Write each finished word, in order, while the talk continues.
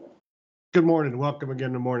Good morning. Welcome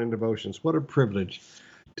again to Morning Devotions. What a privilege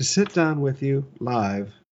to sit down with you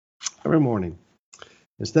live every morning.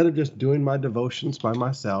 Instead of just doing my devotions by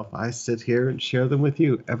myself, I sit here and share them with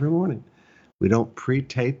you every morning. We don't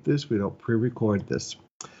pre-tape this. We don't pre-record this.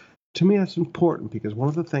 To me, that's important because one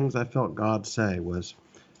of the things I felt God say was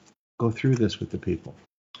go through this with the people.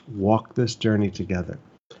 Walk this journey together.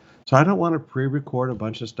 So I don't want to pre-record a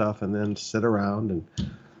bunch of stuff and then sit around and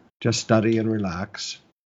just study and relax.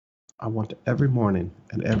 I want to every morning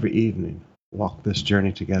and every evening walk this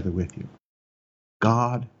journey together with you.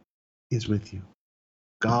 God is with you.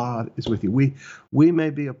 God is with you. We may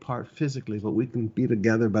be apart physically, but we can be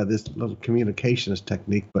together by this little communications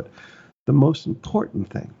technique. But the most important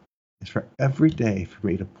thing is for every day for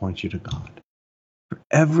me to point you to God. For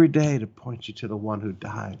every day to point you to the one who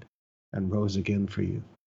died and rose again for you.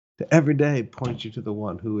 To every day point you to the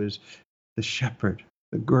one who is the shepherd,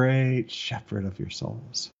 the great shepherd of your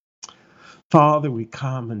souls. Father, we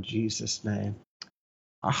come in Jesus' name.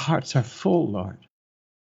 Our hearts are full, Lord.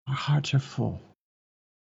 Our hearts are full.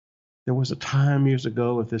 There was a time years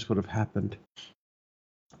ago, if this would have happened,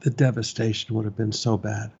 the devastation would have been so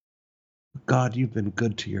bad. God, you've been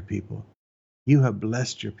good to your people. You have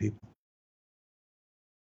blessed your people.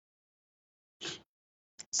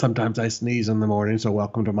 Sometimes I sneeze in the morning, so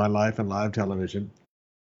welcome to my life and live television.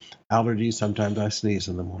 Allergies, sometimes I sneeze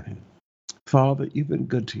in the morning. Father, you've been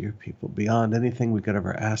good to your people beyond anything we could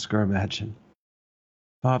ever ask or imagine.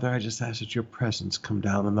 Father, I just ask that your presence come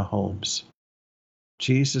down in the homes.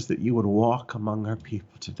 Jesus, that you would walk among our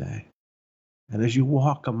people today. And as you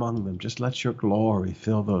walk among them, just let your glory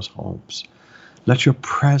fill those homes. Let your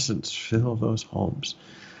presence fill those homes.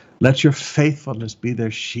 Let your faithfulness be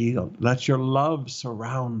their shield. Let your love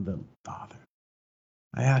surround them, Father.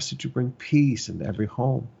 I ask that you bring peace into every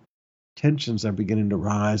home. Tensions are beginning to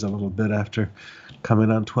rise a little bit after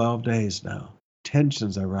coming on 12 days now.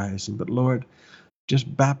 Tensions are rising, but Lord,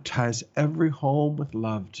 just baptize every home with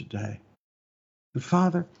love today. And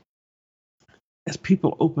Father, as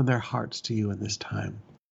people open their hearts to you in this time,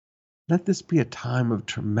 let this be a time of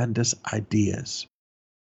tremendous ideas.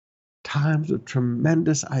 Times of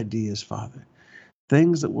tremendous ideas, Father.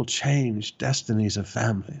 Things that will change destinies of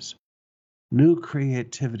families. New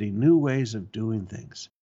creativity, new ways of doing things.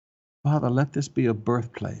 Father, let this be a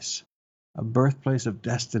birthplace of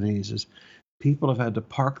destinies as people have had to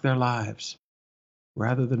park their lives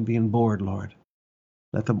rather than being bored, Lord.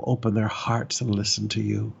 Let them open their hearts and listen to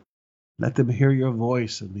you. Let them hear your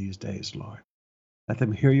voice in these days, Lord. Let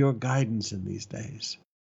them hear your guidance in these days.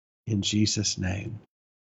 In Jesus' name,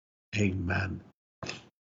 amen.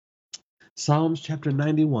 Psalms chapter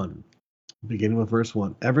 91, beginning with verse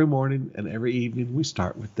 1. Every morning and every evening we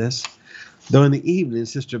start with this. Though in the evening,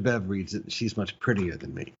 Sister Bev reads it, she's much prettier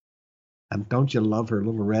than me. And don't you love her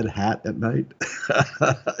little red hat at night?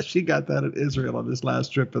 She got that in Israel on this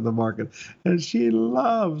last trip in the market, and she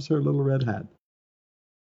loves her little red hat.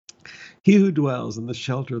 He who dwells in the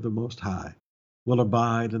shelter of the Most High will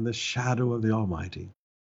abide in the shadow of the Almighty.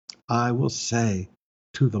 I will say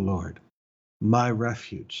to the Lord, my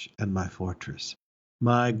refuge and my fortress,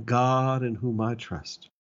 my God in whom I trust.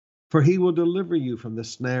 For he will deliver you from the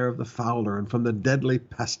snare of the fowler and from the deadly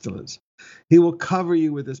pestilence. He will cover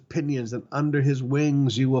you with his pinions, and under his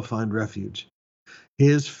wings you will find refuge.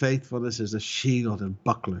 His faithfulness is a shield and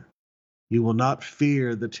buckler. You will not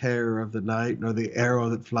fear the terror of the night, nor the arrow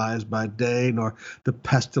that flies by day, nor the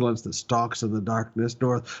pestilence that stalks in the darkness,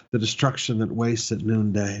 nor the destruction that wastes at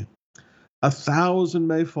noonday. 1,000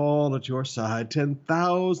 may fall at your side,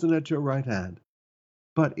 10,000 at your right hand,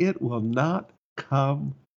 but it will not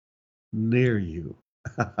come near you.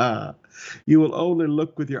 You will only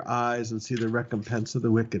look with your eyes and see the recompense of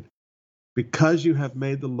the wicked. Because you have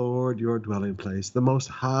made the Lord your dwelling place, the Most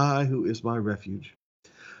High, who is my refuge.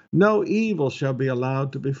 No evil shall be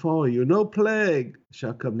allowed to befall you, no plague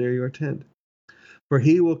shall come near your tent. For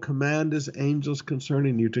he will command his angels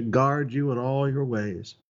concerning you to guard you in all your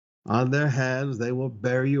ways. On their hands they will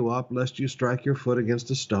bear you up, lest you strike your foot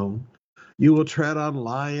against a stone. You will tread on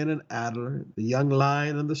lion and adder, the young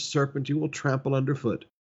lion and the serpent you will trample underfoot.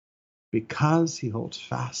 Because he holds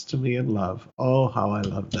fast to me in love. Oh, how I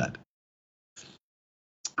love that.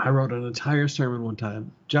 I wrote an entire sermon one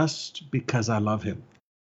time just because I love him.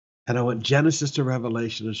 And I went Genesis to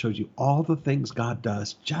Revelation and showed you all the things God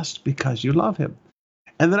does just because you love him.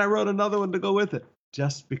 And then I wrote another one to go with it,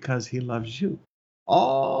 just because he loves you.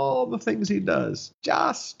 All the things he does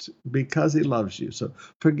just because he loves you. So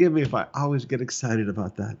forgive me if I always get excited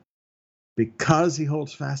about that. Because he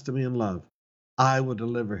holds fast to me in love, I will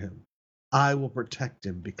deliver him. I will protect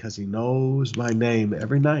him because he knows my name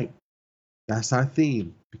every night. That's our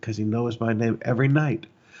theme. because he knows my name every night.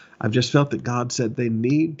 I've just felt that God said they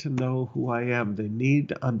need to know who I am. They need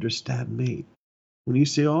to understand me. When you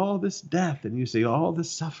see all this death and you see all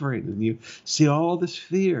this suffering and you see all this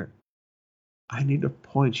fear, I need to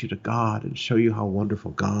point you to God and show you how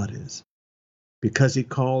wonderful God is. Because he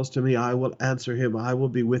calls to me, I will answer him. I will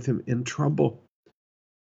be with him in trouble.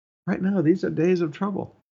 Right now, these are days of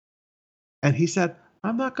trouble. And he said,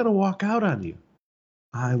 I'm not going to walk out on you.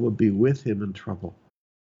 I will be with him in trouble.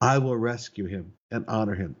 I will rescue him and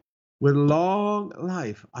honor him. With long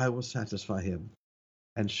life, I will satisfy him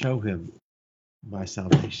and show him my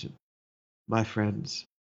salvation. My friends,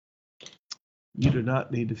 you do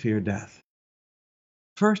not need to fear death.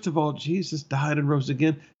 First of all, Jesus died and rose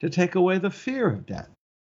again to take away the fear of death.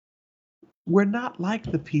 We're not like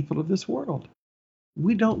the people of this world.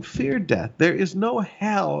 We don't fear death. There is no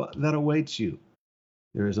hell that awaits you.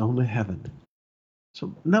 There is only heaven.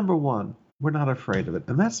 So, number one, we're not afraid of it.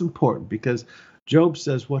 And that's important because Job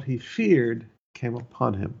says what he feared came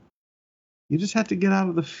upon him. You just have to get out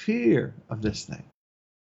of the fear of this thing.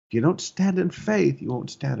 If you don't stand in faith, you won't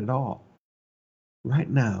stand at all. Right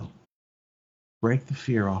now, break the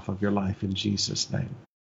fear off of your life in Jesus' name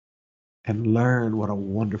and learn what a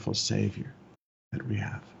wonderful Savior that we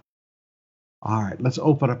have. All right, let's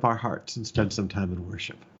open up our hearts and spend some time in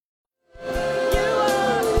worship.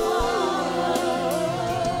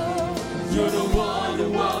 You're the one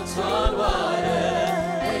who walks on water.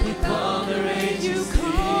 When you calm the rage, you speak.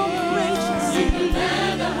 You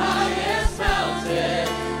command the highest mountain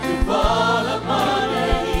to fall upon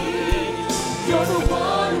your knees. You're the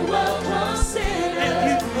one who welcomes sinners.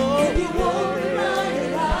 And you won't deny your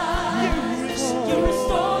lies. You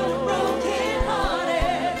restore the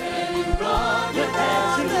broken-hearted. And you brought your dead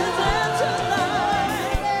to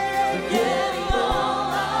life. Forgetting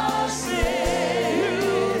all our sins.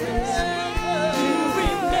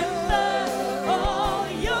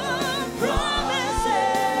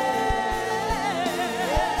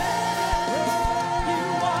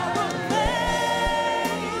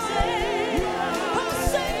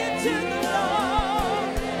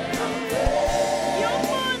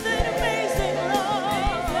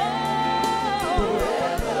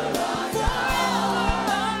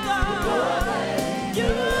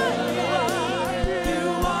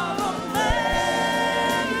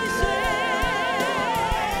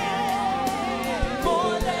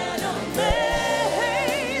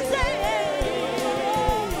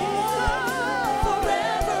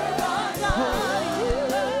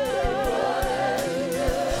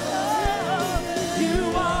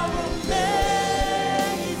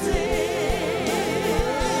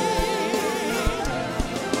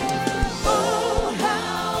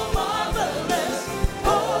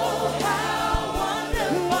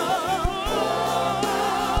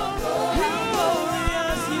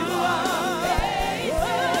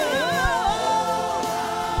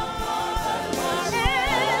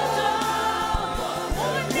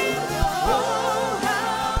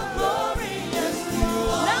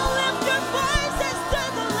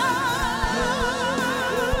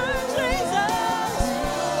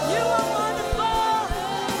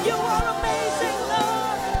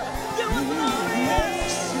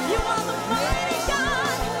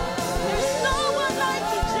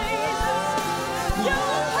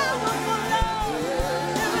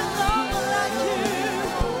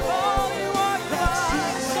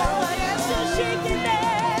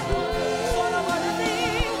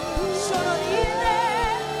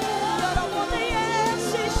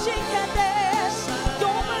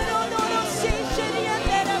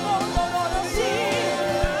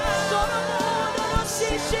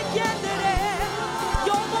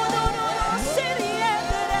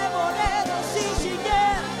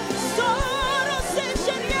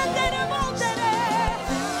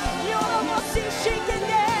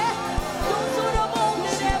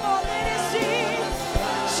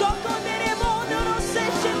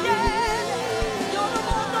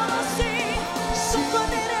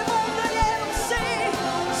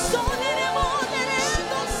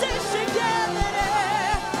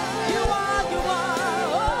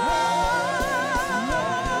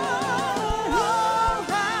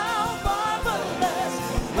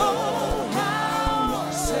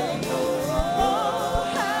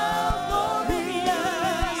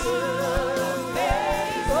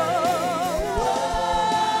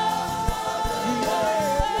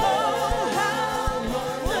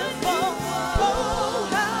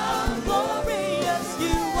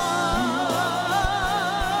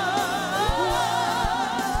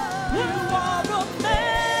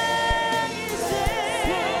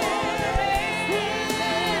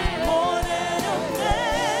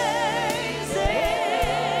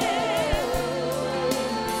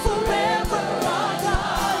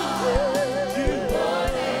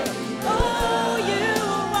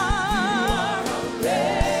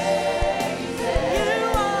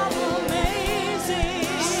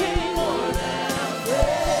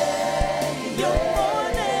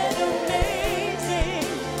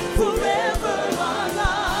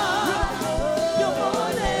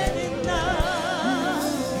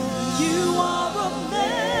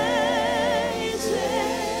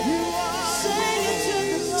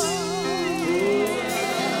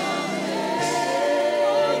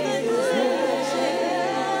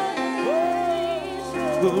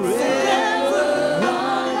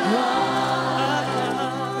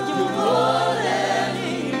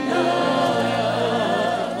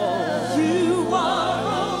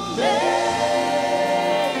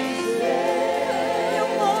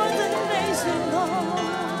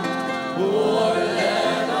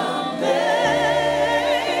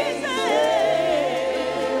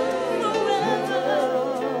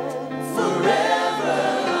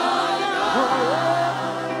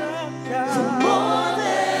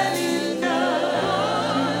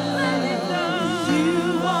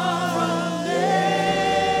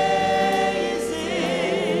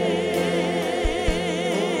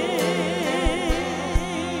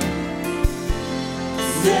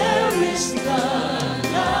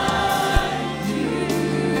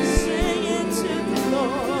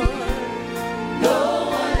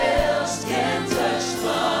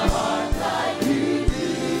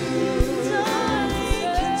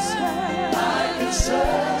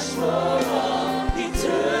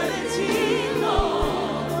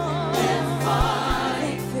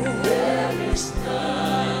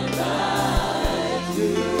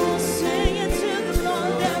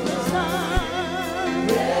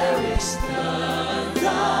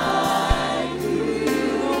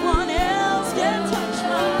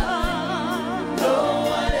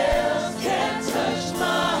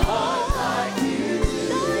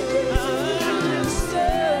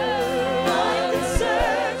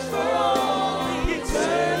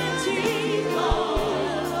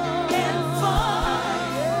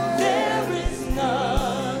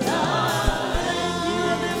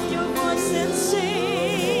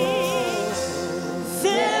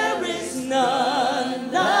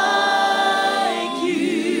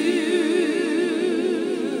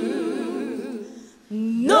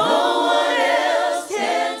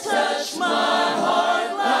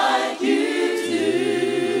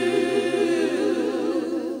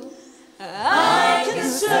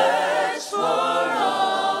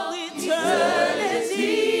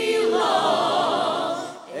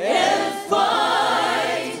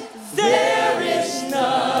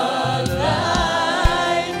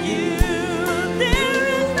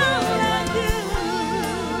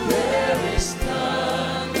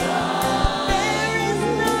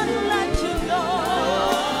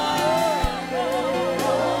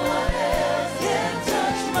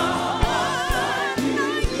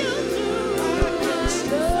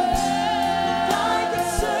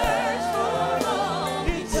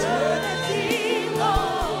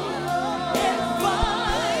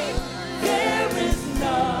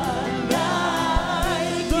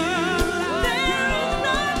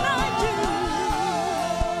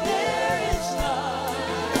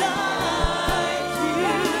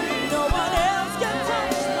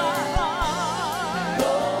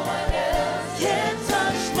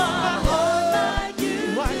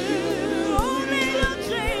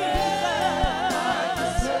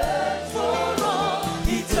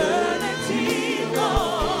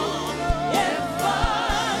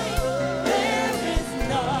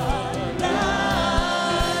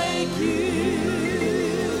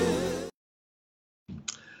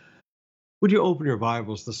 Would you open your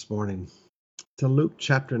Bibles this morning to Luke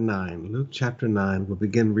chapter 9? Luke chapter 9, we'll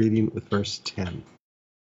begin reading with verse 10.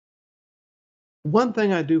 One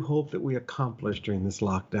thing I do hope that we accomplish during this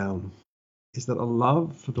lockdown is that a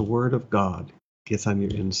love for the Word of God gets on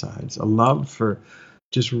your insides, a love for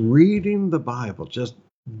just reading the Bible, just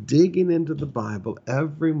digging into the Bible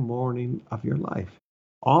every morning of your life.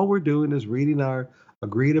 All we're doing is reading our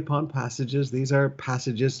agreed upon passages. These are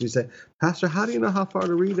passages. You say, Pastor, how do you know how far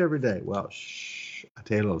to read every day? Well, I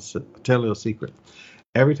tell you a little secret.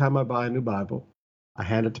 Every time I buy a new Bible, I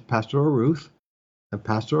hand it to Pastor Ruth, and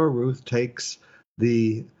Pastor Ruth takes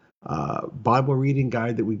the Bible reading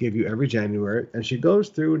guide that we give you every January, and she goes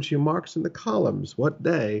through and she marks in the columns what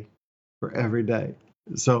day for every day.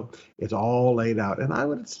 So it's all laid out, and I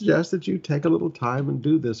would suggest that you take a little time and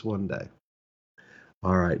do this one day.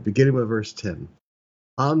 All right, beginning with verse 10.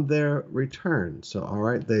 On their return, so all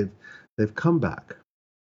right, they've come back.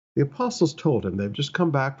 The apostles told him they've just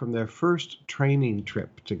come back from their first training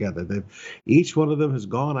trip together. Each one of them has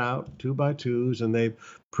gone out 2 by 2s, and they've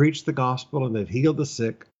preached the gospel and they've healed the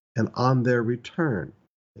sick. And on their return,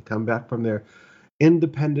 they come back from their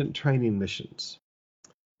independent training missions.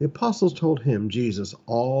 The apostles told him, Jesus,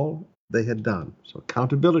 all they had done. So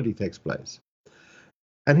accountability takes place.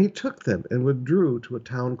 And he took them and withdrew to a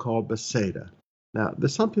town called Bethsaida. Now,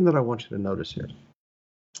 there's something that I want you to notice here.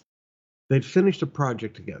 They'd finished a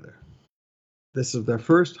project together. This is their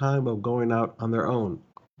first time of going out on their own.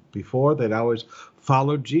 Before, they'd always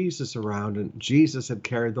followed Jesus around, and Jesus had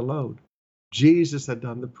carried the load. Jesus had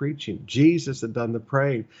done the preaching. Jesus had done the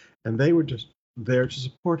praying, and they were just there to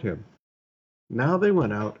support him. Now they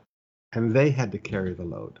went out, and they had to carry the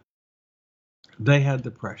load. They had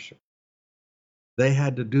the pressure. They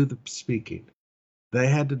had to do the speaking. They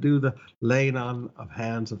had to do the laying on of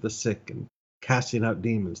hands of the sick and casting out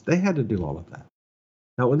demons. They had to do all of that.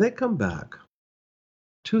 Now, when they come back,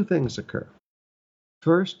 2 things occur.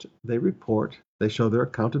 First, they report, they show their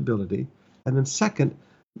accountability. And then second,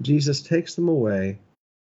 Jesus takes them away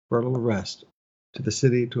for a little rest to the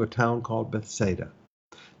city, to a town called Bethsaida.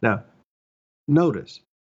 Now, notice,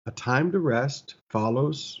 a time to rest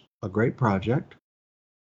follows a great project,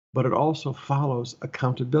 but it also follows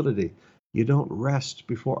accountability. You don't rest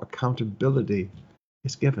before accountability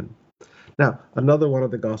is given. Now, another one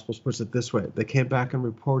of the Gospels puts it this way. They came back and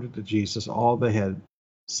reported to Jesus all they had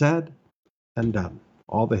said and done,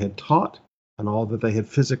 all they had taught and all that they had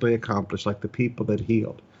physically accomplished, like the people that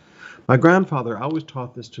healed. My grandfather always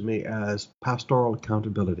taught this to me as pastoral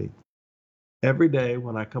accountability. Every day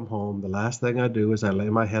when I come home, the last thing I do is I lay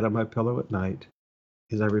my head on my pillow at night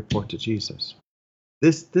is I report to Jesus.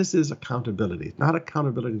 This is accountability, not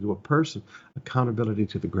accountability to a person, accountability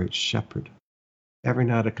to the great shepherd. Every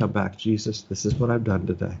night I come back, Jesus, this is what I've done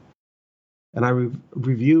today. And I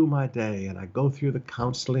review my day, and I go through the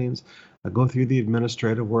counselings, I go through the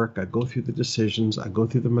administrative work, I go through the decisions, I go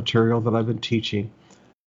through the material that I've been teaching,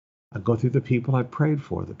 I go through the people I prayed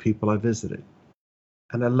for, the people I visited,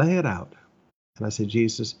 and I lay it out. And I say,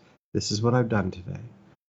 Jesus, this is what I've done today.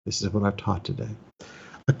 This is what I've taught today.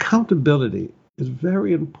 Accountability is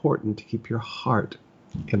very important to keep your heart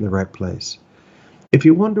in the right place. If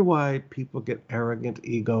you wonder why people get arrogant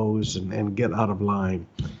egos and get out of line,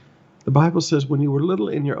 the Bible says, when you were little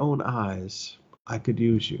in your own eyes, I could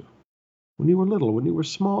use you. When you were little, when you were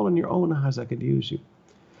small in your own eyes, I could use you.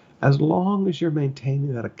 As long as you're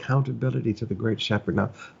maintaining that accountability to the great shepherd. Now,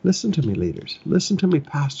 listen to me, leaders. Listen to me,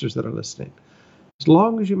 pastors that are listening. As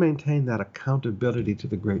long as you maintain that accountability to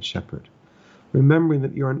the great shepherd, remembering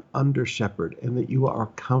that you're an under shepherd and that you are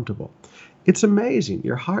accountable, it's amazing.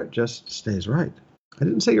 Your heart just stays right. I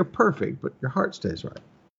didn't say you're perfect, but your heart stays right.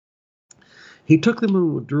 He took them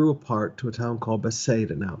and withdrew apart to a town called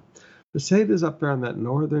Bethsaida. Now, Bethsaida is up there on that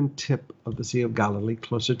northern tip of the Sea of Galilee,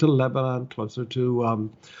 closer to Lebanon, closer to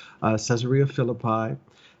Caesarea Philippi.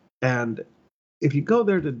 And if you go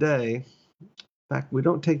there today, in fact, we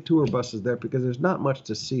don't take tour buses there because there's not much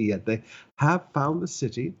to see yet. They have found the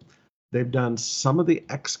city. They've done some of the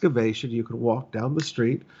excavation. You can walk down the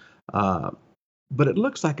street, but it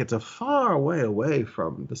looks like it's a far way away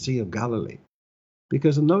from the Sea of Galilee.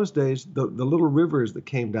 Because in those days, the little rivers that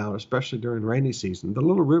came down, especially during rainy season, the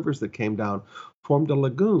little rivers that came down formed a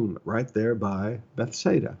lagoon right there by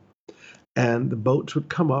Bethsaida. And the boats would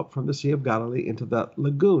come up from the Sea of Galilee into that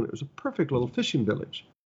lagoon. It was a perfect little fishing village.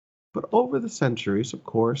 But over the centuries, of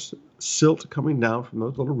course, silt coming down from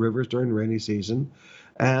those little rivers during rainy season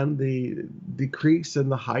and the decrease in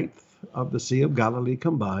the height of the Sea of Galilee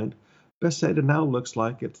combined, Bethsaida now looks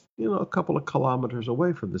like it's, a couple of kilometers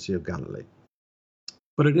away from the Sea of Galilee.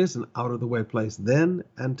 But it is an out-of-the-way place then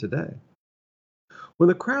and today. When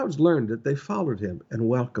the crowds learned it, they followed him and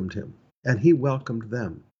welcomed him, and he welcomed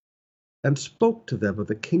them, and spoke to them of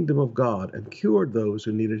the kingdom of God and cured those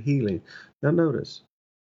who needed healing. Now notice,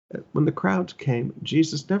 when the crowds came,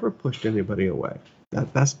 Jesus never pushed anybody away.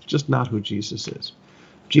 That's just not who Jesus is.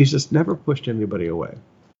 Jesus never pushed anybody away.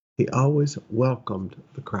 He always welcomed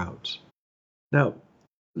the crowds. Now,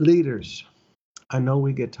 leaders, I know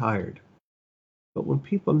we get tired, but when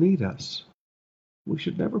people need us, we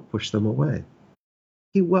should never push them away.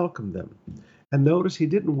 He welcomed them. And notice he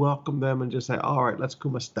didn't welcome them and just say, all right, let's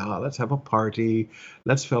kumasta, let's have a party,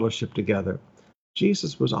 let's fellowship together.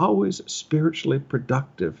 Jesus was always spiritually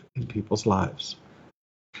productive in people's lives.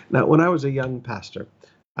 Now, when I was a young pastor,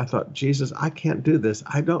 I thought, Jesus, I can't do this.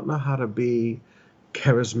 I don't know how to be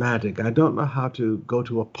charismatic. I don't know how to go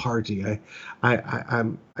to a party.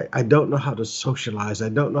 I don't know how to socialize. I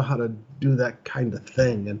don't know how to do that kind of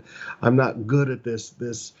thing. And I'm not good at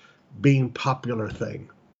this being popular thing.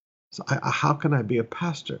 So how can I be a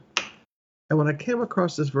pastor? And when I came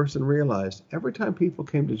across this verse and realized every time people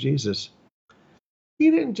came to Jesus, he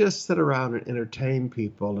didn't just sit around and entertain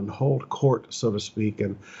people and hold court, so to speak,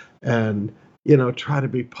 and try to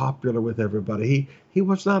be popular with everybody. He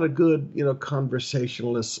was not a good,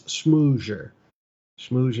 conversationalist schmoozer.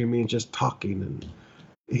 Schmoozer means just talking, and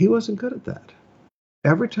he wasn't good at that.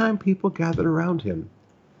 Every time people gathered around him,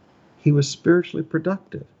 he was spiritually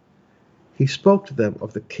productive. He spoke to them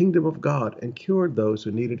of the kingdom of God and cured those who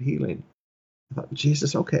needed healing. I thought,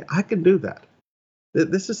 Jesus, okay, I can do that.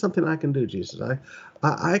 This is something I can do, Jesus.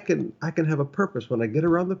 I can have a purpose when I get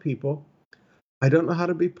around the people. I don't know how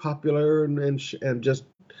to be popular and just,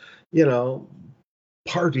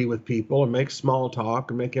 party with people and make small talk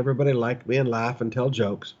and make everybody like me and laugh and tell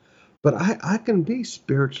jokes. But I can be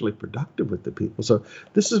spiritually productive with the people. So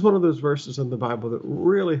this is one of those verses in the Bible that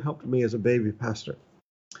really helped me as a baby pastor.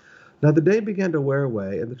 Now, the day began to wear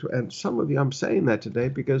away, and some of you, I'm saying that today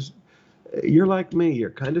because you're like me. You're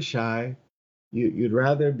kind of shy. You'd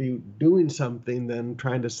rather be doing something than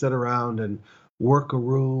trying to sit around and work a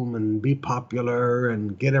room and be popular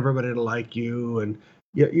and get everybody to like you. And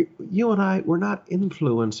you and I, we're not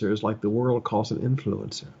influencers like the world calls an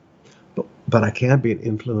influencer. But I can be an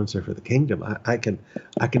influencer for the kingdom. I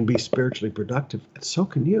can be spiritually productive, and so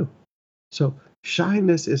can you. So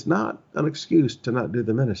shyness is not an excuse to not do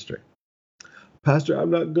the ministry. Pastor, I'm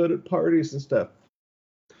not good at parties and stuff.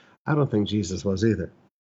 I don't think Jesus was either.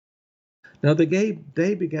 Now the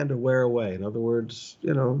day began to wear away. In other words,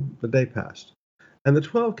 the day passed. And the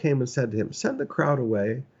 12 came and said to him, send the crowd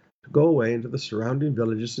away to go away into the surrounding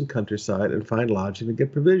villages and countryside and find lodging and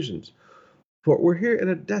get provisions. For we're here in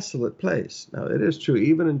a desolate place. Now it is true,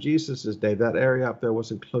 even in Jesus' day, that area up there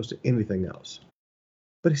wasn't close to anything else.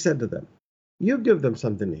 But he said to them, you give them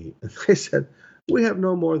something to eat. And they said, we have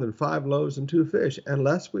no more than 5 loaves and 2 fish,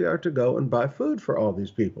 unless we are to go and buy food for all these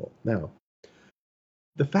people. Now,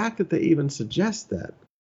 the fact that they even suggest that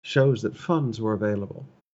shows that funds were available.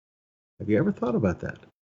 Have you ever thought about that?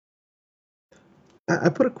 I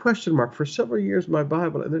put a question mark for several years in my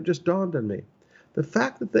Bible, and it just dawned on me. The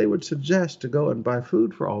fact that they would suggest to go and buy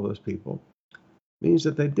food for all those people means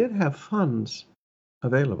that they did have funds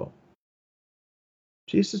available.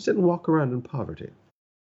 Jesus didn't walk around in poverty.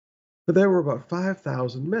 But there were about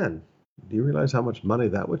 5,000 men. Do you realize how much money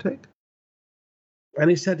that would take? And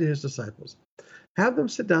he said to his disciples, have them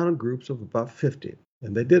sit down in groups of about 50.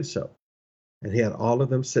 And they did so. And he had all of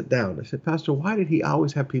them sit down. I said, Pastor, why did he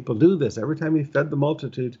always have people do this? Every time he fed the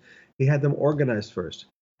multitudes, he had them organized first.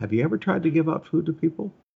 Have you ever tried to give out food to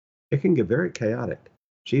people? It can get very chaotic.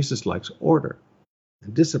 Jesus likes order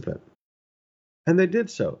and discipline. And they did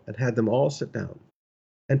so and had them all sit down.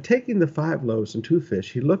 And taking the 5 loaves and 2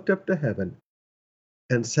 fish, he looked up to heaven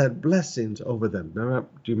and said blessings over them. Do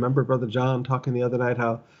you remember Brother John talking the other night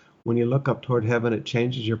how when you look up toward heaven, it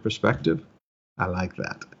changes your perspective? I like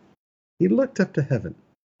that. He looked up to heaven.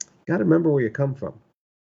 Got to remember where you come from.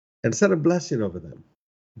 And said a blessing over them.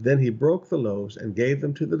 Then he broke the loaves and gave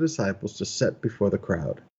them to the disciples to set before the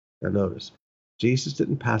crowd. Now notice, Jesus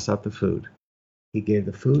didn't pass out the food. He gave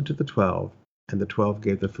the food to the 12, and the 12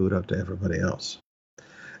 gave the food out to everybody else.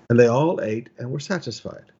 And they all ate and were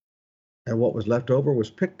satisfied. And what was left over was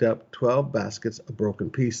picked up, 12 baskets of broken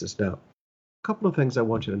pieces. Now, a couple of things I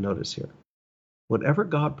want you to notice here. Whatever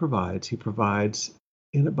God provides, he provides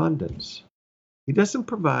in abundance. He doesn't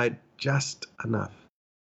provide just enough.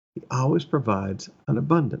 He always provides an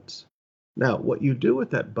abundance. Now, what you do with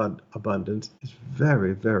that abundance is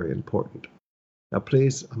very, very important. Now,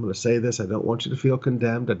 please, I'm going to say this. I don't want you to feel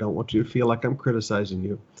condemned. I don't want you to feel like I'm criticizing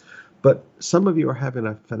you. But some of you are having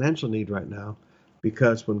a financial need right now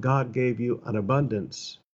because when God gave you an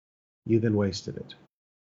abundance, you then wasted it.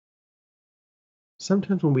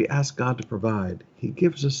 Sometimes when we ask God to provide, He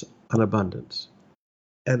gives us an abundance.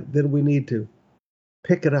 And then we need to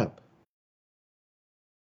pick it up.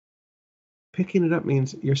 Picking it up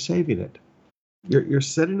means you're saving it. You're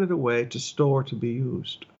setting it away to store to be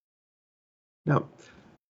used. Now,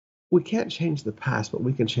 we can't change the past, but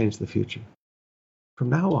we can change the future.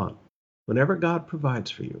 From now on, whenever God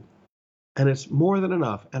provides for you, and it's more than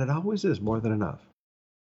enough, and it always is more than enough,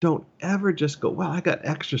 don't ever just go, well, I got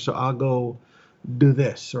extra, so I'll go do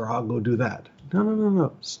this or I'll go do that.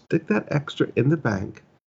 No. Stick that extra in the bank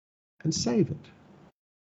and save it.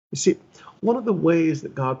 You see, one of the ways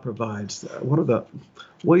that God provides, one of the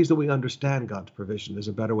ways that we understand God's provision, is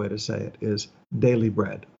a better way to say it, is daily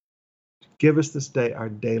bread. Give us this day our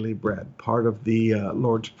daily bread, part of the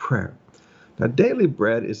Lord's Prayer. Now, daily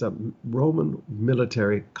bread is a Roman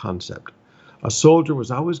military concept. A soldier was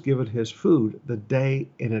always given his food the day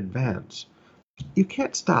in advance. You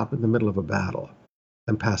can't stop in the middle of a battle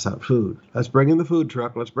and pass out food. Let's bring in the food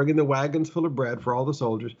truck. Let's bring in the wagons full of bread for all the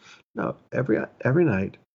soldiers. No, every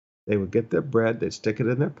night they would get their bread, they'd stick it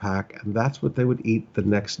in their pack, and that's what they would eat the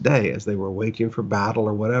next day as they were waiting for battle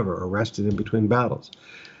or whatever, or resting in between battles.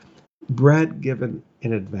 Bread given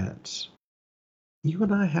in advance. You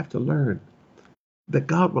and I have to learn that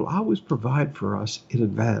God will always provide for us in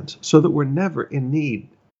advance so that we're never in need.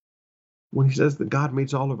 When He says that God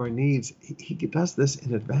meets all of our needs, He does this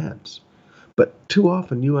in advance. But too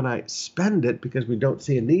often you and I spend it because we don't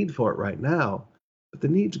see a need for it right now, but the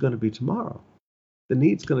need's going to be tomorrow. The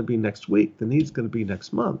need's going to be next week. The need's going to be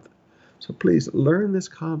next month. So please learn this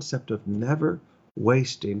concept of never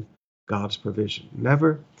wasting God's provision.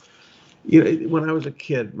 Never, when I was a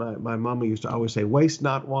kid, my mama used to always say, waste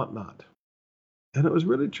not, want not. And it was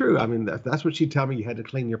really true. I mean, that's what she'd tell me. You had to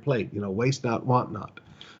clean your plate, waste not, want not.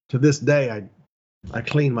 To this day, I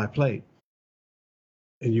clean my plate.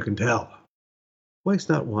 And you can tell. Waste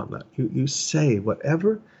not, want not. You save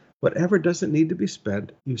whatever doesn't need to be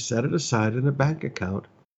spent, you set it aside in a bank account.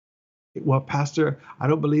 Well, Pastor, I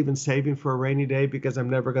don't believe in saving for a rainy day because I'm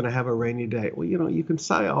never going to have a rainy day. Well, you can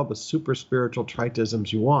say all the super spiritual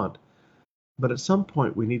tritisms you want, but at some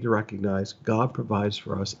point we need to recognize God provides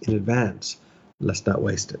for us in advance. Let's not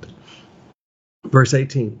waste it. Verse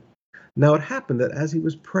 18. Now it happened that as he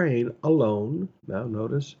was praying alone, now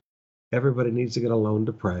notice, everybody needs to get alone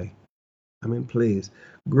to pray. I mean, please,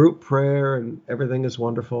 group prayer and everything is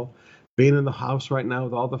wonderful. Being in the house right now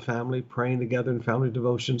with all the family, praying together in family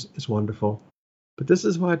devotions is wonderful. But this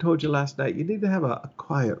is why I told you last night, you need to have a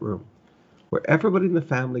quiet room where everybody in the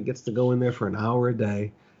family gets to go in there for an hour a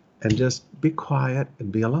day and just be quiet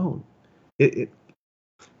and be alone.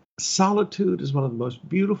 Solitude is one of the most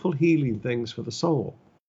beautiful healing things for the soul,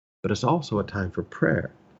 but it's also a time for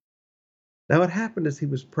prayer. Now it happened as he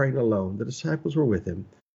was praying alone, the disciples were with him,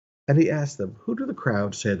 and he asked them, who do the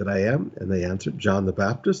crowd say that I am? And they answered, John the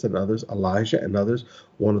Baptist, and others Elijah, and others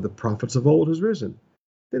one of the prophets of old has risen.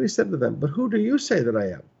 Then he said to them, but who do you say that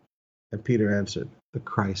I am? And Peter answered, the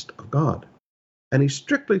Christ of God. And he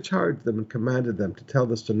strictly charged them and commanded them to tell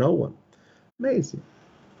this to no one. Amazing.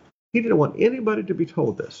 He didn't want anybody to be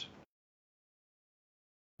told this.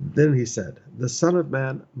 Then he said, the Son of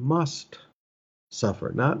Man must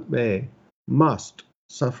suffer, not may, must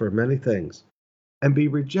suffer many things, and be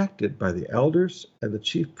rejected by the elders and the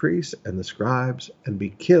chief priests and the scribes, and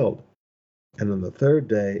be killed, and on the third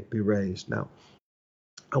day be raised. Now,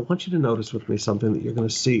 I want you to notice with me something that you're going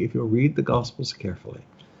to see if you'll read the Gospels carefully.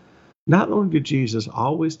 Not only did Jesus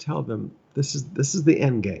always tell them, this is the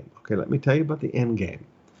end game. Okay, let me tell you about the end game,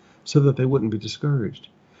 so that they wouldn't be discouraged.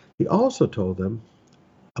 He also told them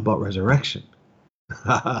about resurrection.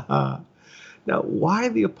 Now, why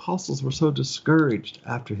the apostles were so discouraged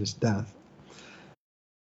after his death?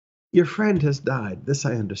 Your friend has died. This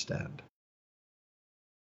I understand.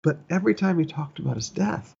 But every time he talked about his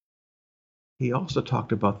death, he also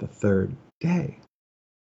talked about the third day.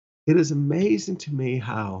 It is amazing to me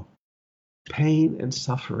how pain and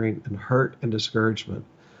suffering and hurt and discouragement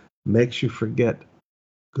makes you forget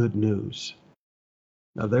good news.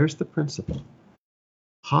 Now there's the principle.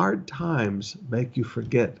 Hard times make you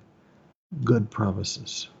forget good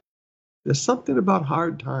promises. There's something about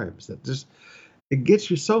hard times that just, it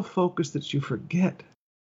gets you so focused that you forget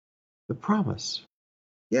the promise.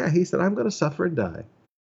 Yeah, he said, I'm going to suffer and die.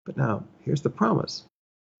 But now, here's the promise.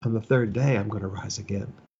 On the third day, I'm going to rise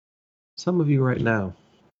again. Some of you right now,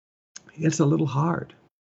 it's a little hard.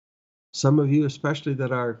 Some of you, especially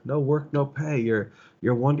that are no work, no pay, you're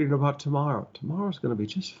wondering about tomorrow. Tomorrow's going to be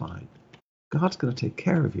just fine. God's going to take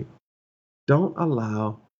care of you. Don't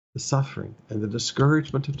allow the suffering and the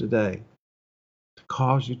discouragement of today to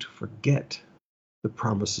cause you to forget the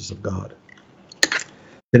promises of God.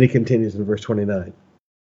 Then he continues in verse 29.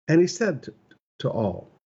 And he said to all,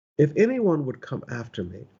 if anyone would come after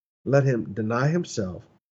me, let him deny himself,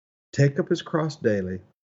 take up his cross daily,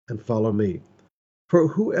 and follow me. For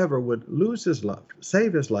whoever would lose his life,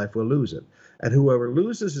 save his life, will lose it. And whoever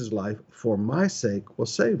loses his life for my sake will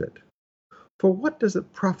save it. For what does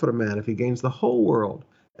it profit a man if he gains the whole world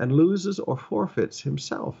and loses or forfeits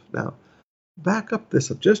himself? Now, back up this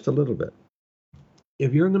just a little bit.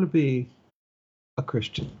 If you're going to be a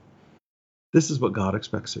Christian, this is what God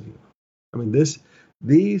expects of you. I mean,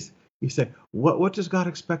 you say, what does God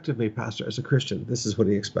expect of me, Pastor, as a Christian? This is what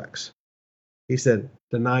he expects. He said,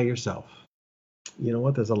 deny yourself. You know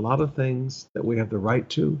what? There's a lot of things that we have the right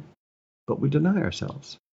to, but we deny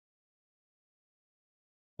ourselves.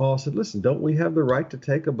 Paul said, listen, don't we have the right to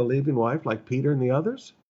take a believing wife like Peter and the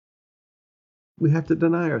others? We have to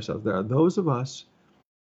deny ourselves. There are those of us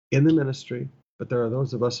in the ministry, but there are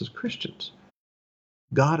those of us as Christians.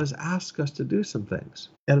 God has asked us to do some things.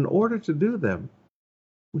 And in order to do them,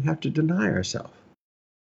 we have to deny ourselves.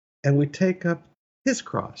 And we take up his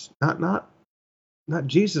cross, not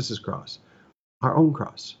Jesus' cross, our own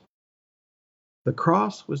cross. The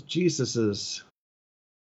cross was Jesus'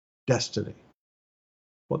 destiny,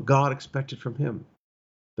 what God expected from him,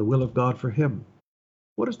 the will of God for him.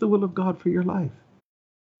 What is the will of God for your life?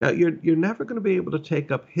 Now, you're never going to be able to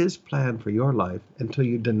take up his plan for your life until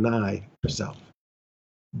you deny yourself.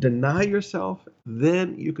 Deny yourself,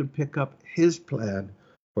 then you can pick up his plan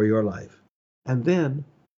for your life. And then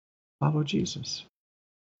follow Jesus.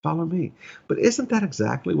 Follow me. But isn't that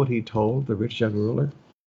exactly what he told the rich young ruler?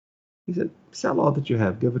 He said, sell all that you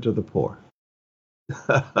have, give it to the poor.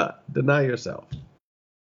 Deny yourself.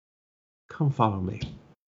 Come follow me.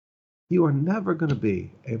 You are never going to be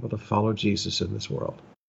able to follow Jesus in this world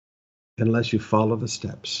unless you follow the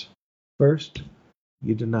steps. First,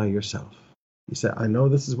 you deny yourself. You say, I know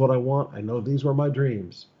this is what I want. I know these were my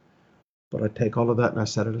dreams. But I take all of that and I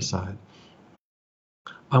set it aside.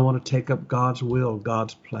 I want to take up God's will,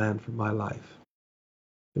 God's plan for my life.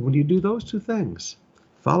 And when you do those two things,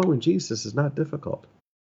 following Jesus is not difficult.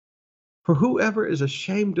 For whoever is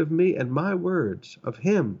ashamed of me and my words, of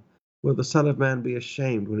him will the Son of Man be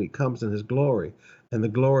ashamed when he comes in his glory and the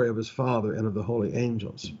glory of his Father and of the holy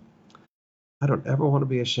angels. I don't ever want to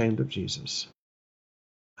be ashamed of Jesus.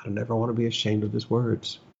 I don't ever want to be ashamed of his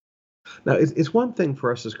words. Now, it's one thing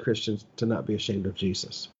for us as Christians to not be ashamed of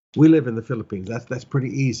Jesus. We live in the Philippines. That's pretty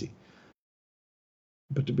easy.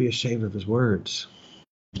 But to be ashamed of his words.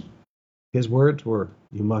 His words were,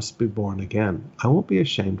 you must be born again. I won't be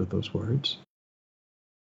ashamed of those words.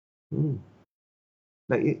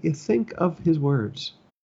 Now, you think of his words.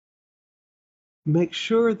 Make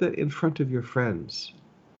sure that in front of your friends,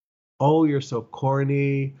 oh, you're so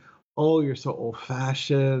corny. Oh, you're so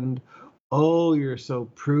old-fashioned. Oh, you're so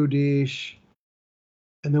prudish.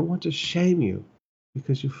 And they want to shame you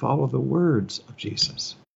because you follow the words of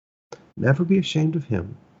Jesus. Never be ashamed of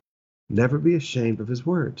him. Never be ashamed of his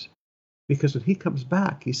words. Because when he comes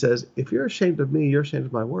back, he says, if you're ashamed of me, you're ashamed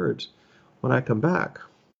of my words. When I come back,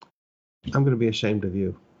 I'm going to be ashamed of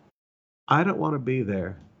you. I don't want to be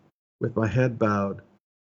there with my head bowed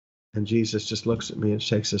and Jesus just looks at me and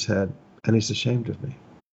shakes his head and he's ashamed of me.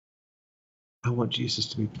 I want Jesus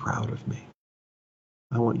to be proud of me.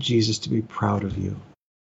 I want Jesus to be proud of you.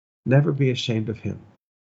 Never be ashamed of him.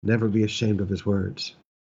 Never be ashamed of his words.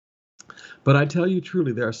 But I tell you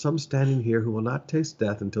truly, there are some standing here who will not taste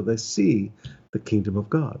death until they see the kingdom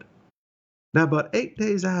of God. Now, about 8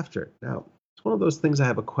 days after, now, it's one of those things I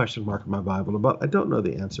have a question mark in my Bible about. I don't know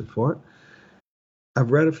the answer for it.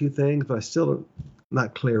 I've read a few things, but I still am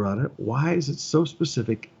not clear on it. Why is it so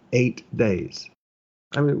specific, 8 days?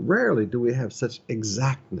 I mean, rarely do we have such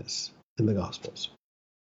exactness in the Gospels.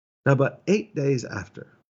 Now, about 8 days after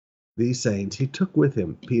these sayings, he took with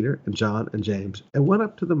him Peter and John and James and went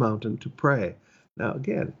up to the mountain to pray. Now,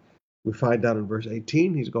 again, we find out in verse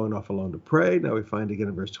 18, he's going off alone to pray. Now we find again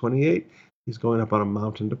in verse 28, he's going up on a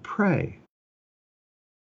mountain to pray.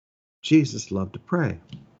 Jesus loved to pray.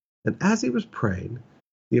 And as he was praying,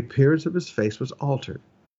 the appearance of his face was altered,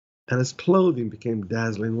 and his clothing became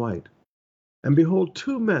dazzling white. And behold,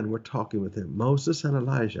 2 men were talking with him, Moses and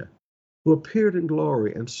Elijah, who appeared in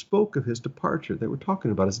glory and spoke of his departure. They were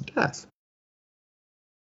talking about his death,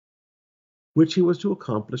 which he was to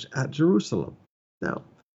accomplish at Jerusalem. Now,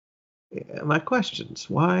 my questions,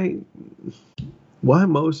 why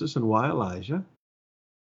Moses and why Elijah?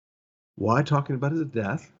 Why talking about his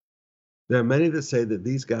death? There are many that say that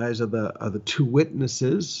these guys are the 2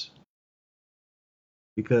 witnesses,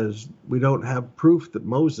 because we don't have proof that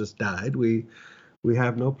Moses died. We We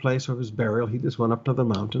have no place of his burial. He just went up to the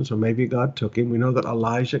mountain, so maybe God took him. We know that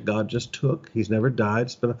Elijah, God just took. He's never died.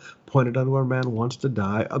 It's been appointed unto where a man wants to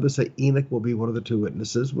die. Others say Enoch will be one of the two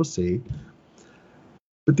witnesses. We'll see.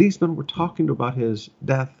 But these men were talking about his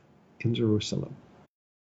death in Jerusalem.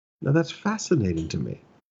 Now that's fascinating to me.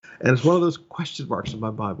 And it's one of those question marks in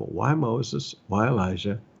my Bible. Why Moses? Why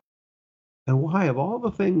Elijah? And why, of all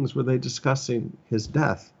the things, were they discussing his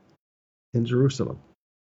death in Jerusalem?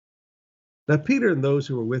 Now Peter and those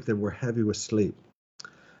who were with him were heavy with sleep.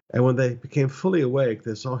 And when they became fully awake,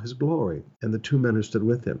 they saw his glory and the two men who stood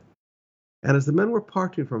with him. And as the men were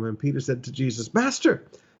parting from him, Peter said to Jesus, Master,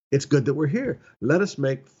 it's good that we're here. Let us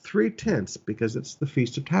make 3 tents, because it's the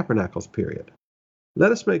Feast of Tabernacles period.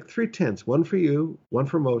 Let us make 3 tents, one for you, one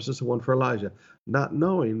for Moses, and one for Elijah, not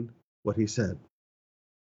knowing what he said.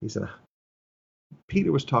 He said,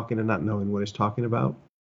 Peter was talking and not knowing what he's talking about.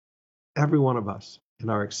 Every one of us, in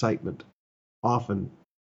our excitement, often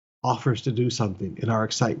offers to do something in our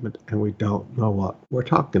excitement, and we don't know what we're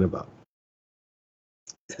talking about.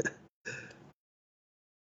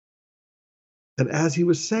 And as he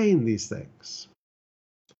was saying these things,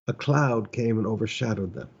 a cloud came and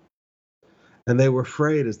overshadowed them. And they were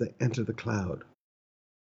afraid as they entered the cloud.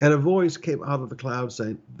 And a voice came out of the cloud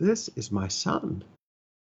saying, This is my son,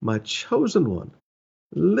 my chosen one.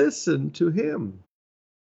 Listen to him.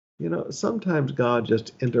 You know, sometimes God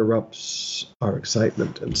just interrupts our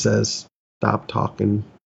excitement and says, Stop talking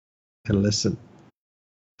and listen.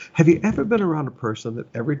 Have you ever been around a person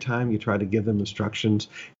that every time you try to give them instructions,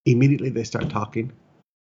 immediately they start talking?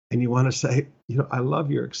 And you want to say, I love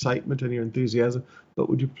your excitement and your enthusiasm, but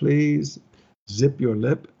would you please zip your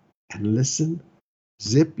lip and listen?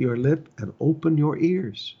 Zip your lip and open your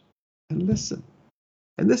ears and listen.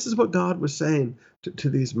 And this is what God was saying to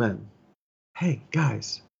these men. Hey,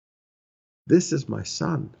 guys, this is my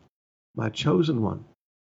son, my chosen one.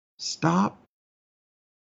 Stop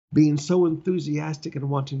being so enthusiastic and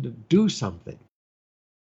wanting to do something,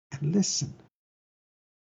 and listen.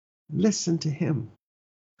 Listen to him.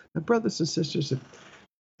 Now, brothers and sisters,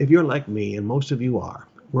 if you're like me, and most of you are,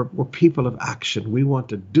 we're people of action. We want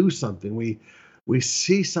to do something. We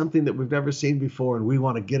see something that we've never seen before, and we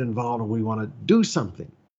want to get involved, and we want to do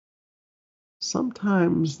something.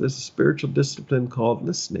 Sometimes there's a spiritual discipline called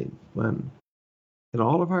listening, when in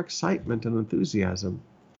all of our excitement and enthusiasm,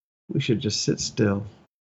 we should just sit still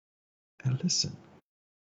and listen.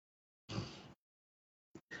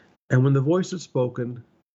 And when the voice had spoken,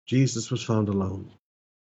 Jesus was found alone.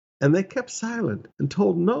 And they kept silent and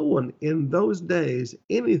told no one in those days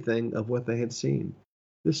anything of what they had seen.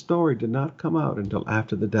 This story did not come out until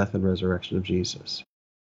after the death and resurrection of Jesus.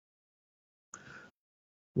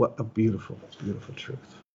 What a beautiful, beautiful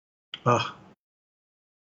truth.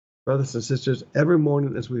 Brothers and sisters, every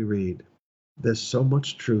morning as we read, there's so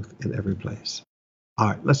much truth in every place. All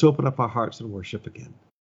right, let's open up our hearts and worship again.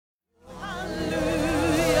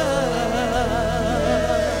 Hallelujah.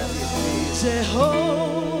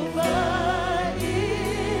 Jehovah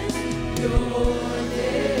is your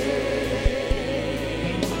name.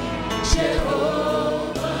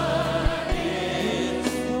 Jehovah is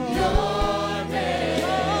your name.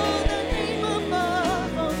 Oh, the name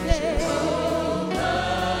above all names. Jehovah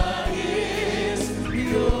is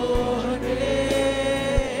your name.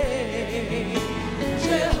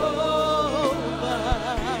 Jehovah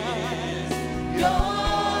is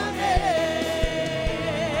your name.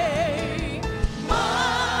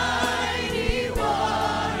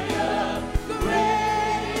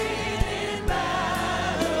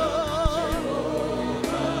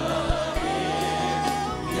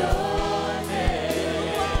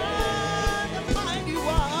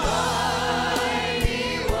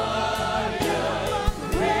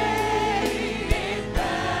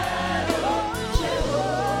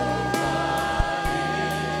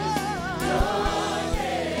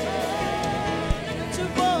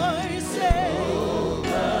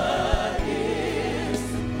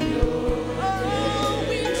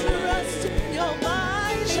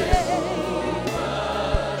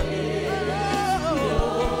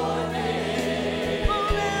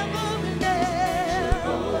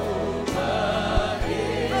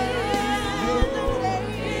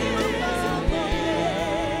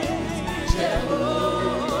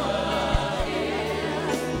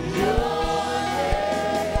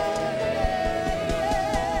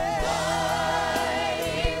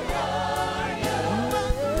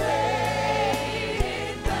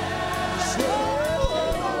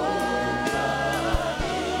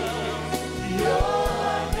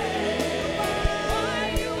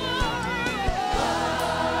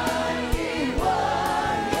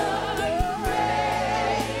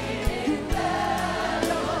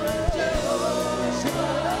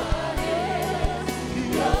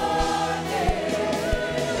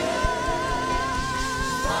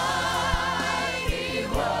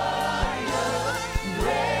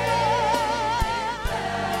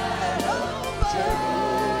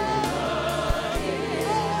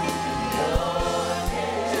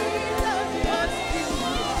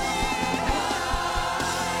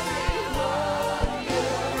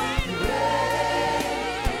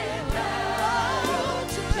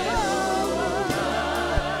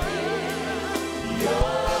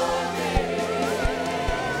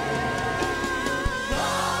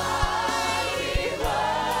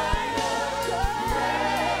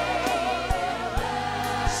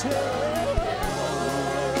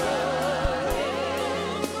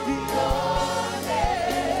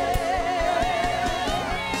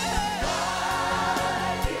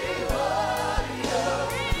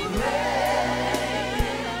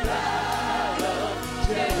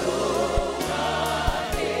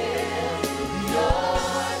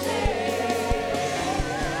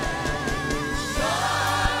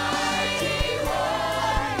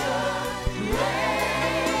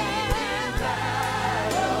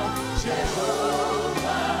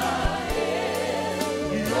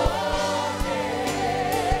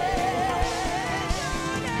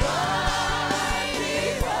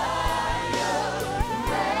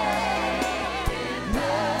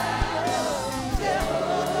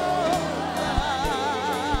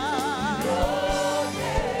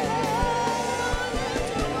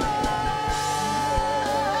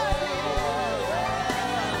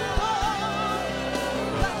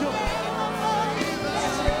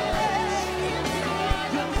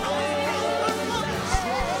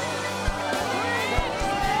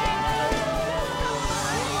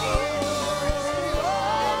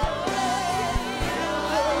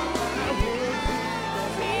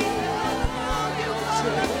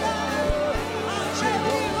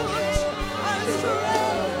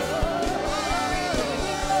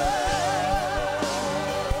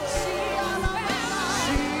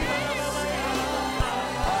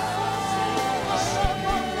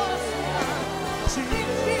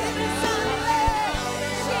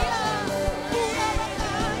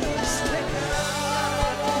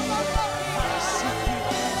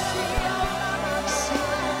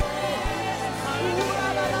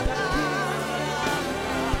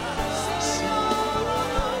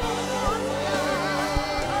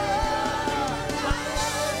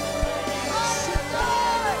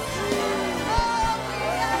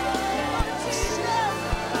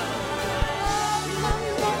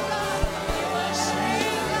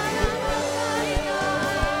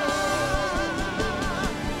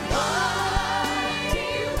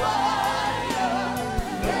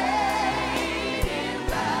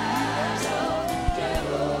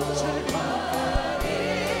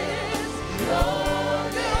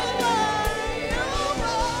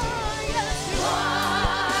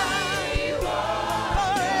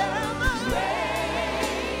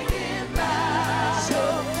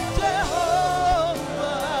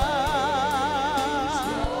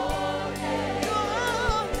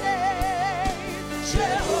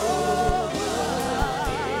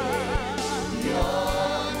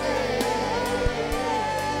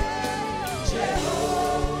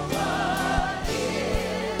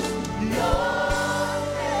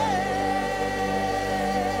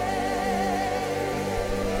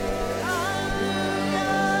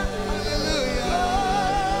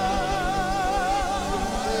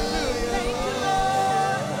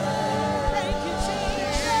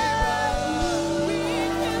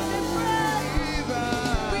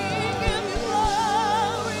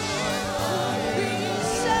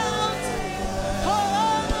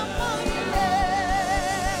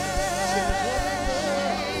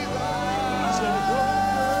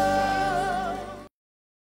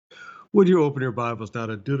 Would you open your Bibles now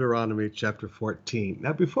to Deuteronomy chapter 14?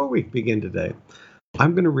 Now, before we begin today,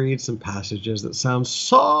 I'm going to read some passages that sound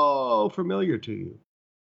so familiar to you.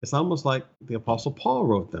 It's almost like the Apostle Paul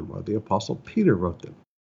wrote them or the Apostle Peter wrote them.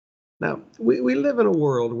 Now, we live in a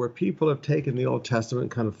world where people have taken the Old Testament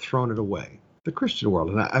and kind of thrown it away, the Christian world,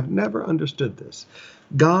 and I've never understood this.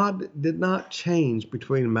 God did not change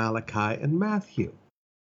between Malachi and Matthew.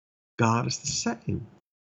 God is the same.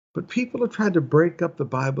 But people have tried to break up the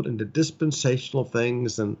Bible into dispensational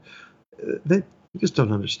things, and they just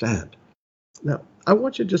don't understand. Now, I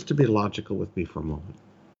want you just to be logical with me for a moment.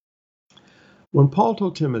 When Paul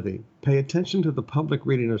told Timothy, pay attention to the public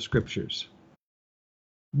reading of scriptures,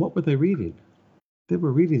 what were they reading? They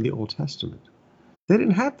were reading the Old Testament. They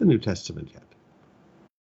didn't have the New Testament yet.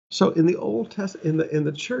 So in the Old Testament, in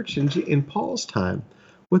the church in Paul's time,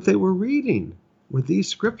 what they were reading were these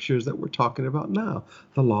scriptures that we're talking about now,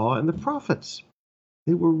 the law and the prophets.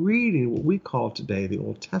 They were reading what we call today the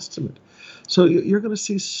Old Testament. So you're going to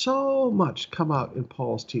see so much come out in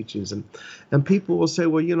Paul's teachings. And people will say,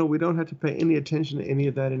 well, we don't have to pay any attention to any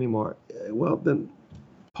of that anymore. Well, then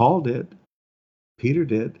Paul did. Peter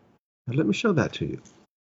did. And let me show that to you.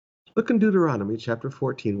 Look in Deuteronomy chapter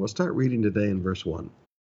 14. We'll start reading today in verse 1.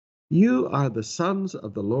 You are the sons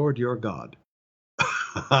of the Lord your God.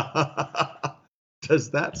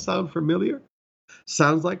 Does that sound familiar?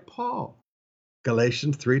 Sounds like Paul.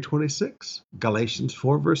 Galatians 3:26, Galatians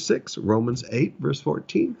 4 verse 6, Romans 8 verse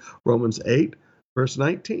 14, Romans 8 verse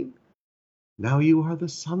 19. Now you are the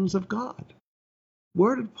sons of God.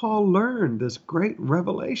 Where did Paul learn this great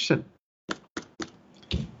revelation?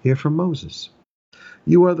 Here from Moses.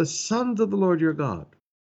 You are the sons of the Lord your God.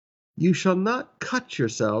 You shall not cut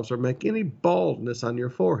yourselves or make any baldness on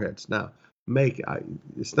your foreheads. Now,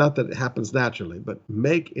 it's not that it happens naturally, but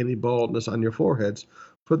make any baldness on your foreheads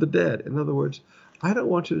for the dead. In other words, I don't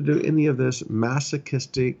want you to do any of this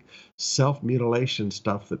masochistic self-mutilation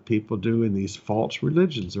stuff that people do in these false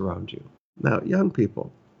religions around you. Now, young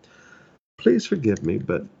people, please forgive me,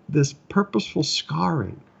 but this purposeful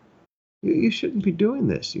scarring, you shouldn't be doing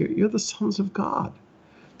this. You're the sons of God.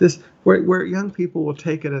 This where young people will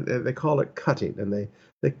take it and they call it cutting, and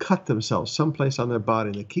they cut themselves someplace on their body,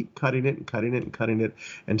 and they keep cutting it and cutting it and cutting it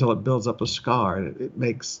until it builds up a scar, and it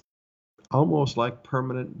makes almost like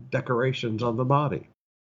permanent decorations on the body.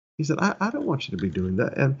 He said, I don't want you to be doing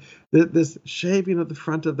that. And this shaving of the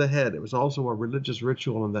front of the head, it was also a religious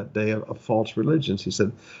ritual in that day of false religions. He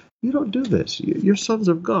said, you don't do this. You're sons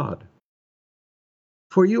of God.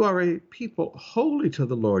 For you are a people holy to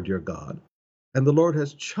the Lord your God, and the Lord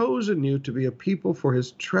has chosen you to be a people for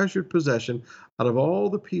his treasured possession out of all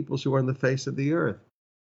the peoples who are on the face of the earth.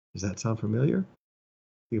 Does that sound familiar?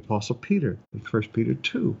 The Apostle Peter in 1 Peter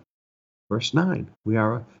 2, verse 9. We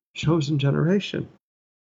are a chosen generation,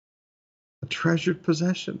 a treasured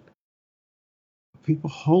possession, a people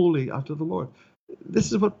holy unto the Lord.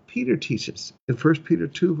 This is what Peter teaches in 1 Peter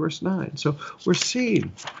 2, verse 9. So we're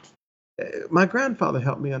seeing. My grandfather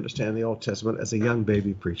helped me understand the Old Testament as a young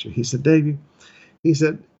baby preacher. He said, Davy,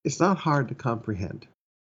 it's not hard to comprehend.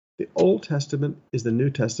 The Old Testament is the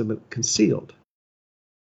New Testament concealed,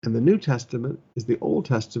 and the New Testament is the Old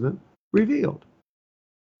Testament revealed.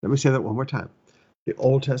 Let me say that one more time. The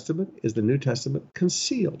Old Testament is the New Testament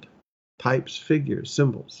concealed, types, figures,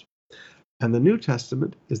 symbols. And the New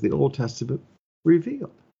Testament is the Old Testament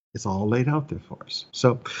revealed. It's all laid out there for us.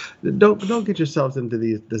 So don't get yourselves into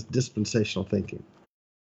this dispensational thinking.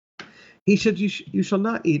 He said, you shall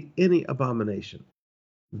not eat any abomination.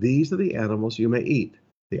 These are the animals you may eat: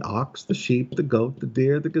 the ox, the sheep, the goat, the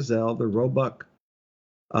deer, the gazelle, the roebuck,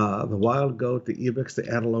 the wild goat, the ibex,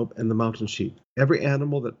 the antelope, and the mountain sheep. Every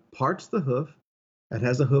animal that parts the hoof and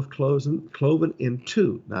has a hoof cloven in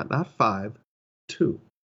two, not five, two,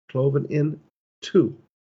 cloven in two.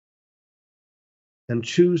 And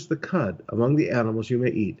chews the cud. Among the animals you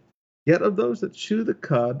may eat. Yet of those that chew the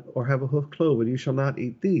cud or have a hoof cloven, you shall not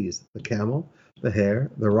eat these: the camel, the hare,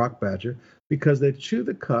 the rock badger, because they chew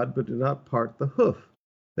the cud but do not part the hoof.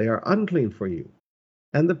 They are unclean for you.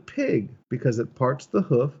 And the pig, because it parts the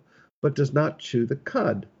hoof but does not chew the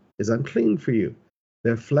cud, is unclean for you.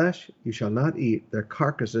 Their flesh you shall not eat, their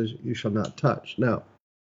carcasses you shall not touch. Now,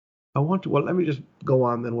 let me just go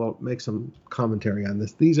on, then we'll make some commentary on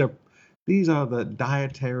this. These are the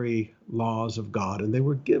dietary laws of God, and they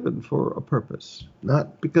were given for a purpose,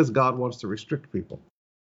 not because God wants to restrict people.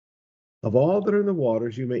 Of all that are in the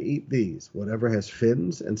waters you may eat these. Whatever has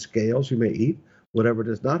fins and scales you may eat. Whatever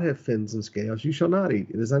does not have fins and scales you shall not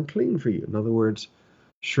eat. It is unclean for you. In other words,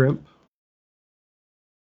 shrimp,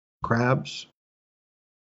 crabs,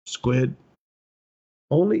 squid.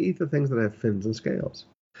 Only eat the things that have fins and scales.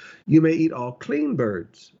 You may eat all clean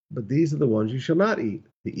birds, but these are the ones you shall not eat: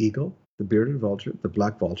 the eagle, the bearded vulture, the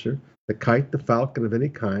black vulture, the kite, the falcon of any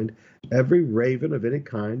kind, every raven of any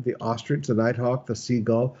kind, the ostrich, the nighthawk, the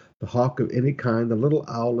seagull, the hawk of any kind, the little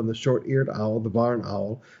owl and the short-eared owl, the barn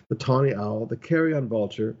owl, the tawny owl, the carrion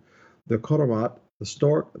vulture, the cormorant, the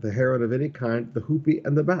stork, the heron of any kind, the hoopie,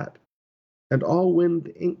 and the bat. And all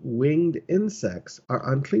winged insects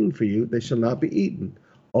are unclean for you; they shall not be eaten.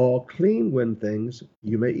 All clean winged things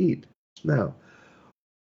you may eat. Now,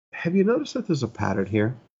 have you noticed that there's a pattern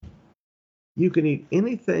here? You can eat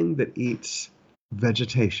anything that eats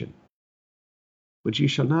vegetation, but you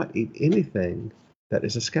shall not eat anything that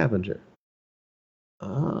is a scavenger.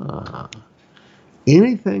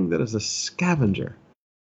 Anything that is a scavenger,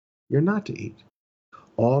 you're not to eat.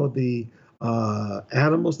 All of the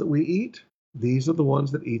animals that we eat, these are the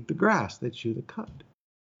ones that eat the grass, they chew the cud.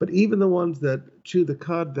 But even the ones that chew the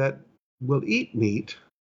cud that will eat meat,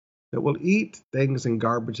 that will eat things and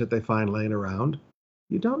garbage that they find laying around,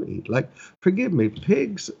 you don't eat. Like, forgive me,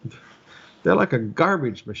 pigs, they're like a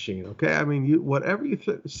garbage machine, okay? I mean, whatever you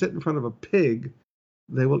sit in front of a pig,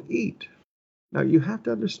 they will eat. Now, you have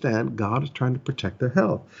to understand God is trying to protect their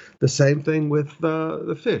health. The same thing with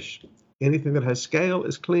the fish. Anything that has scale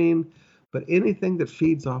is clean, but anything that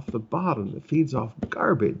feeds off the bottom, that feeds off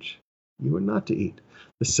garbage, you are not to eat.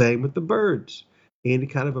 The same with the birds. Any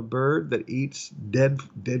kind of a bird that eats dead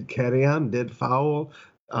carrion, dead fowl,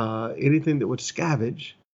 anything that would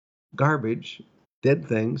scavenge garbage, dead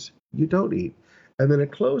things, you don't eat. And then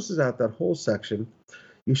it closes out that whole section.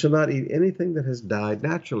 You shall not eat anything that has died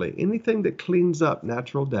naturally. Anything that cleans up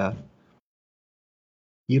natural death,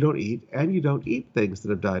 you don't eat. And you don't eat things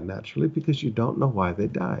that have died naturally because you don't know why they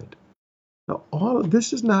died. Now, all of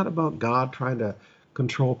this is not about God trying to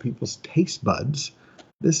control people's taste buds.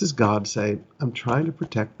 This is God saying, I'm trying to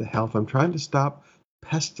protect the health. I'm trying to stop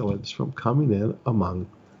pestilence from coming in among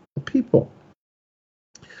the people.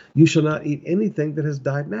 You shall not eat anything that has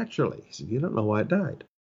died naturally. He said, you don't know why it died.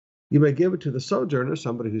 You may give it to the sojourner,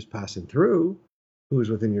 somebody who's passing through, who is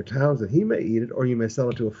within your towns, that he may eat it, or you may sell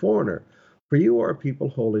it to a foreigner. For you are a people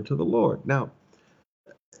holy to the Lord. Now,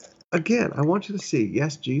 again, I want you to see,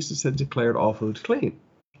 yes, Jesus had declared all foods clean.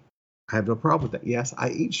 I have no problem with that. Yes, I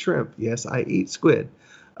eat shrimp. Yes, I eat squid.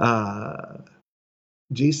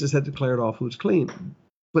 Jesus had declared all foods clean.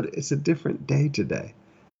 But it's a different day today.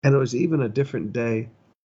 And it was even a different day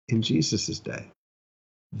in Jesus' day.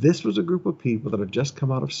 This was a group of people that had just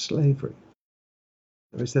come out of slavery.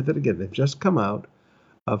 Let me say that again. They've just come out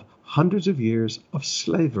of hundreds of years of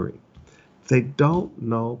slavery. They don't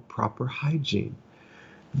know proper hygiene.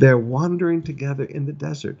 They're wandering together in the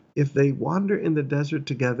desert. If they wander in the desert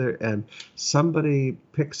together and somebody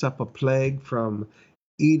picks up a plague from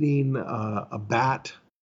eating a bat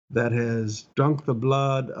that has drunk the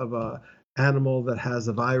blood of an animal that has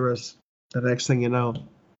a virus, the next thing you know,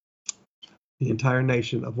 the entire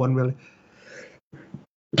nation of 1 million,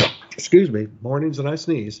 mornings and I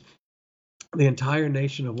sneeze, the entire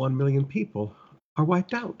nation of 1 million people are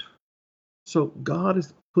wiped out. So God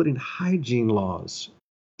is putting hygiene laws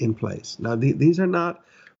in place. Now, these are not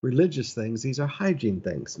religious things. These are hygiene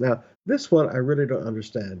things. Now, this one I really don't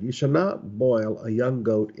understand. You shall not boil a young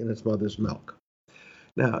goat in its mother's milk.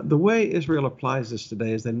 Now, the way Israel applies this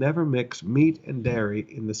today is they never mix meat and dairy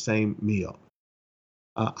in the same meal.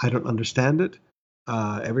 I don't understand it.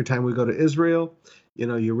 Every time we go to Israel,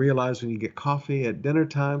 you realize when you get coffee at dinner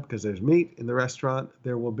time, because there's meat in the restaurant,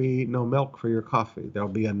 there will be no milk for your coffee. There'll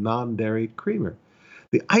be a non-dairy creamer.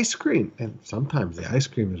 The ice cream, and sometimes the ice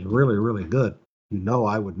cream is really, really good.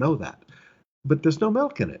 I would know that. But there's no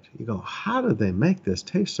milk in it. You go, how do they make this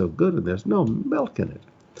taste so good and there's no milk in it?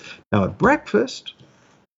 Now at breakfast,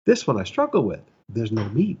 this one I struggle with. There's no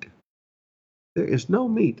meat. There is no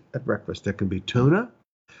meat at breakfast. There can be tuna.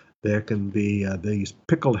 There can be these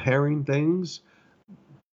pickled herring things.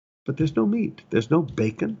 But there's no meat. There's no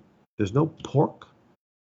bacon. There's no pork.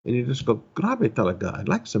 And you just go, grabe talaga, I'd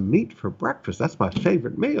like some meat for breakfast. That's my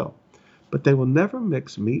favorite meal. But they will never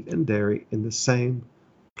mix meat and dairy in the same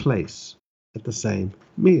place at the same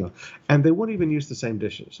meal. And they won't even use the same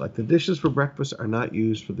dishes. Like the dishes for breakfast are not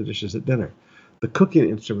used for the dishes at dinner. The cooking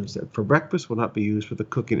instruments for breakfast will not be used for the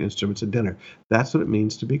cooking instruments at dinner. That's what it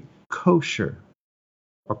means to be kosher,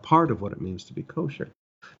 or part of what it means to be kosher.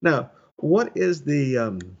 Now, what is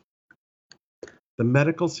the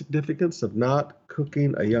medical significance of not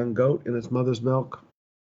cooking a young goat in its mother's milk?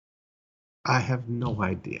 I have no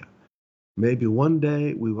idea. Maybe one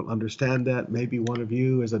day we will understand that. Maybe one of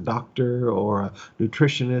you is a doctor or a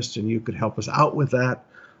nutritionist and you could help us out with that.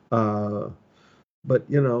 But,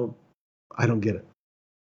 I don't get it.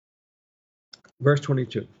 Verse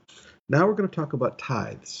 22. Now we're going to talk about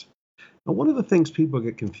tithes. Now, one of the things people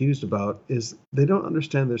get confused about is they don't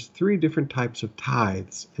understand there's 3 different types of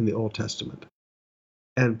tithes in the Old Testament.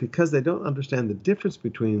 And because they don't understand the difference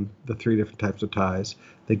between the 3 different types of tithes,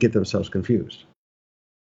 they get themselves confused.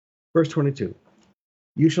 Verse 22.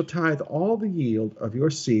 You shall tithe all the yield of your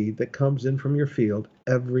seed that comes in from your field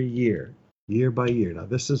every year, year by year. Now,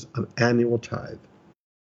 this is an annual tithe.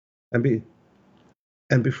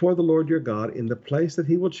 And before the Lord your God, in the place that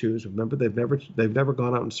he will choose, remember they've never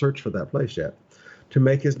gone out and searched for that place yet, to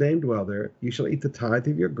make his name dwell there, you shall eat the tithe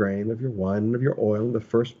of your grain, of your wine, and of your oil, and the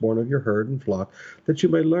firstborn of your herd and flock, that you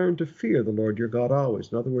may learn to fear the Lord your God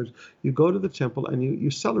always. In other words, you go to the temple and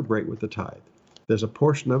you celebrate with the tithe. There's a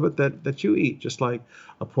portion of it that you eat, just like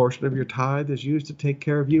a portion of your tithe is used to take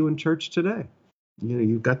care of you in church today. You know,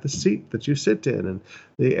 you've got the seat that you sit in and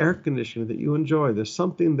the air conditioner that you enjoy. There's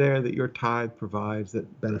something there that your tithe provides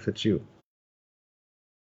that benefits you.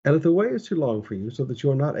 And if the way is too long for you, so that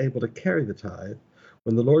you are not able to carry the tithe,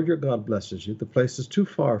 when the Lord your God blesses you, the place is too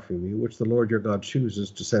far from you, which the Lord your God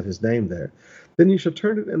chooses to set his name there, then you shall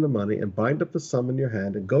turn it into money and bind up the sum in your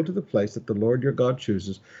hand and go to the place that the Lord your God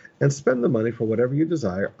chooses and spend the money for whatever you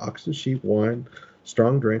desire, oxen, sheep, wine,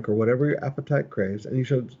 strong drink, or whatever your appetite craves, and you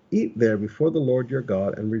shall eat there before the Lord your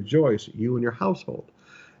God and rejoice, you and your household.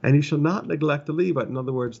 And you shall not neglect the Levite. In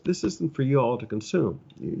other words, this isn't for you all to consume.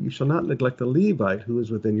 You shall not neglect the Levite who is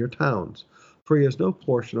within your towns, for he has no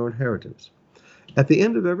portion or inheritance. At the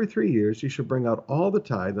end of every 3 years, you shall bring out all the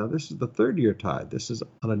tithe. Now, this is the 3rd-year tithe. This is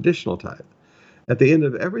an additional tithe. At the end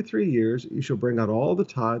of every 3 years, you shall bring out all the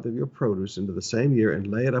tithe of your produce into the same year and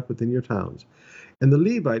lay it up within your towns. And the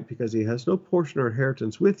Levite, because he has no portion or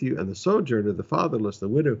inheritance with you, and the sojourner, the fatherless, the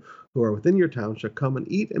widow, who are within your town, shall come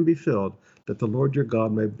and eat and be filled, that the Lord your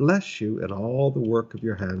God may bless you in all the work of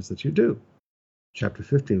your hands that you do. Chapter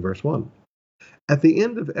 15, verse 1. At the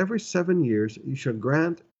end of every 7 years, you shall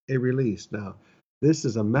grant a release. Now, this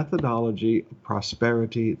is a methodology of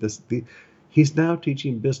prosperity. He's now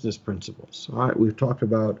teaching business principles. All right, we've talked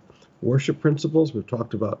about worship principles. We've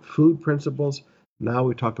talked about food principles. Now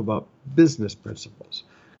we talk about business principles.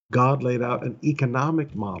 God laid out an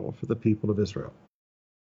economic model for the people of Israel.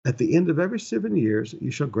 At the end of every 7 years,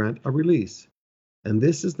 you shall grant a release. And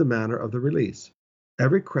this is the manner of the release.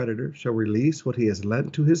 Every creditor shall release what he has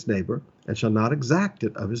lent to his neighbor, and shall not exact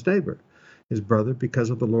it of his neighbor, his brother, because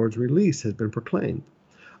of the Lord's release has been proclaimed.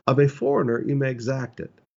 Of a foreigner you may exact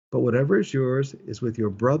it, but whatever is yours is with your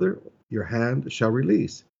brother your hand shall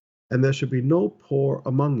release. And there shall be no poor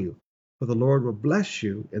among you, for the Lord will bless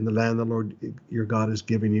you in the land the Lord your God is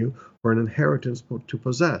giving you for an inheritance to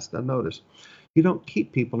possess. Now notice, you don't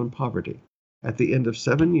keep people in poverty. At the end of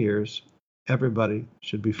 7 years, everybody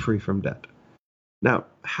should be free from debt. Now,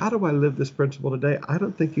 how do I live this principle today? I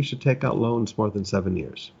don't think you should take out loans more than 7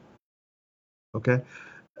 years. Okay?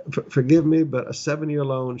 Forgive me, but a 7-year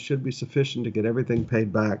loan should be sufficient to get everything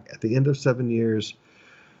paid back. At the end of 7 years,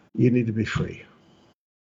 you need to be free.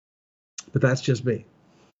 But that's just me.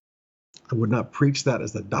 I would not preach that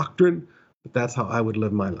as the doctrine, but that's how I would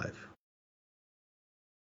live my life.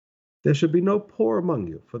 There should be no poor among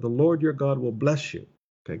you, for the Lord your God will bless you.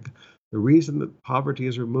 Okay? The reason that poverty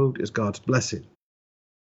is removed is God's blessing.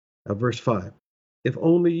 Now, verse 5. If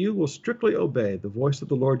only you will strictly obey the voice of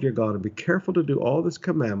the Lord your God and be careful to do all this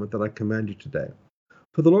commandment that I command you today.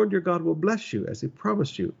 For the Lord your God will bless you as he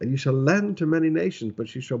promised you, and you shall lend to many nations,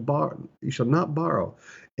 but you shall not borrow,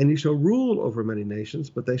 and you shall rule over many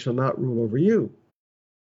nations, but they shall not rule over you.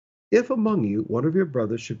 If among you one of your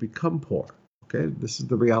brothers should become poor, okay, this is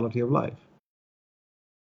the reality of life,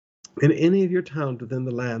 in any of your towns within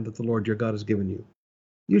the land that the Lord your God has given you,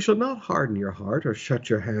 you shall not harden your heart or shut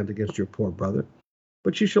your hand against your poor brother,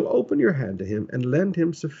 but you shall open your hand to him and lend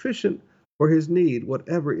him sufficient for his need,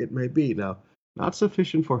 whatever it may be. Now, not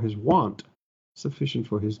sufficient for his want, sufficient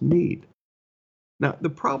for his need. Now, the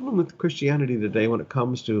problem with Christianity today when it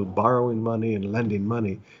comes to borrowing money and lending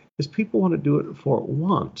money is people want to do it for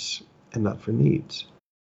wants and not for needs.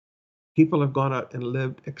 People have gone out and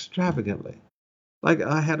lived extravagantly. Like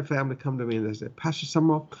I had a family come to me and they said, Pastor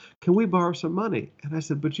Summerall, can we borrow some money? And I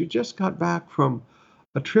said, but you just got back from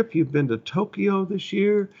a trip. You've been to Tokyo this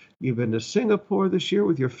year. You've been to Singapore this year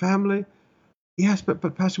with your family. Yes,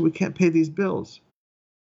 but Pastor, we can't pay these bills.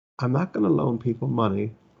 I'm not going to loan people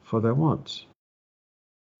money for their wants.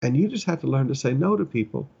 And you just have to learn to say no to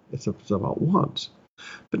people. It's about wants.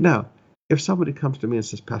 But now, if somebody comes to me and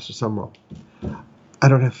says, Pastor Summerall, I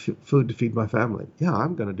don't have food to feed my family. Yeah,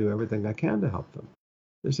 I'm going to do everything I can to help them.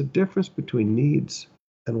 There's a difference between needs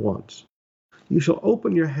and wants. You shall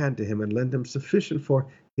open your hand to him and lend him sufficient for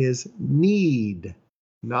his need,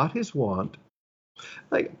 not his want,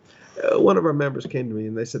 Like one of our members came to me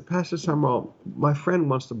and they said, Pastor Summerall, my friend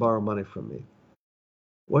wants to borrow money from me.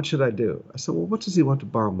 What should I do? I said, well, what does he want to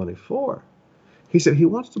borrow money for? He said, he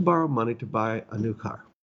wants to borrow money to buy a new car.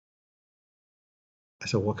 I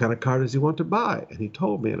said, what kind of car does he want to buy? And he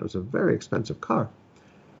told me, and it was a very expensive car.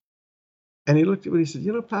 And he looked at me and he said,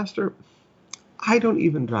 you know, Pastor, I don't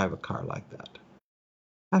even drive a car like that.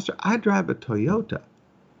 Pastor, I drive a Toyota.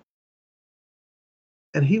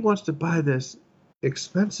 And he wants to buy this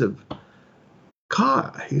expensive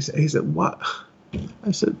car. He said, what?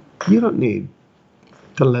 I said, you don't need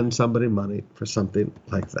to lend somebody money for something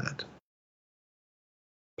like that.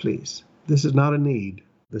 Please, this is not a need.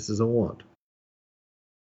 This is a want.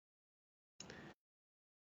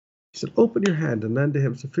 He said, open your hand and lend to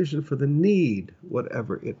him sufficient for the need,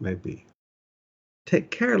 whatever it may be.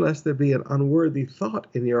 Take care lest there be an unworthy thought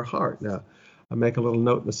in your heart. Now, I make a little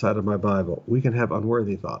note in the side of my Bible. We can have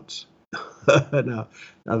unworthy thoughts. now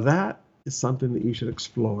that is something that you should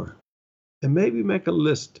explore. And maybe make a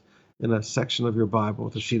list in a section of your Bible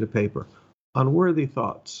with a sheet of paper. Unworthy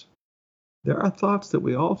thoughts. There are thoughts that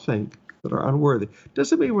we all think that are unworthy.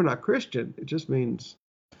 Doesn't mean we're not Christian. It just means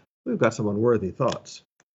we've got some unworthy thoughts.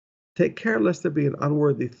 Take care lest there be an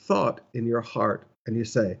unworthy thought in your heart, and you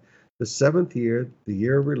say, the 7th year, the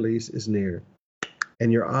year of release, is near,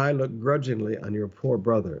 and your eye look grudgingly on your poor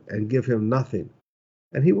brother, and give him nothing.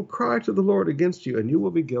 And he will cry to the Lord against you, and you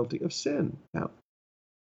will be guilty of sin. Now,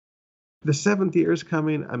 the 7th year is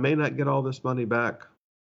coming. I may not get all this money back.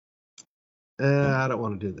 I don't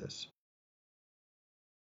want to do this.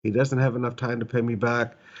 He doesn't have enough time to pay me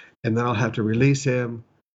back, and then I'll have to release him.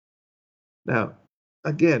 Now,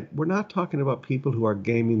 again, we're not talking about people who are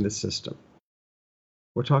gaming the system.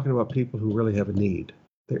 We're talking about people who really have a need.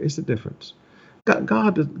 There is a difference.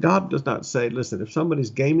 God does not say, listen, if somebody's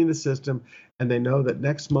gaming the system and they know that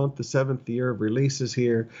next month, the 7th year of release is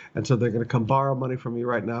here, and so they're going to come borrow money from you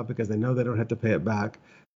right now because they know they don't have to pay it back,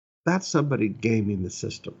 that's somebody gaming the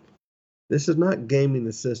system. This is not gaming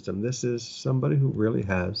the system. This is somebody who really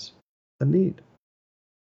has a need.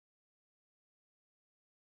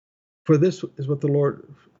 For this is what the Lord,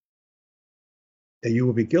 and you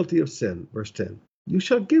will be guilty of sin, verse 10. You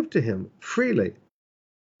shall give to him freely,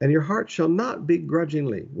 and your heart shall not be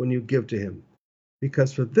grudgingly when you give to him.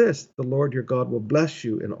 Because for this the Lord your God will bless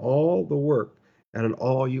you in all the work and in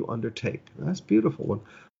all you undertake. That's beautiful.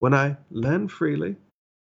 When I lend freely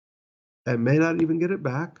and may not even get it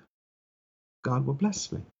back, God will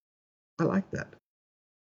bless me. I like that.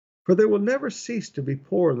 For there will never cease to be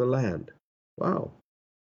poor in the land. Wow.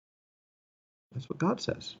 That's what God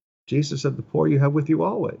says. Jesus said, the poor you have with you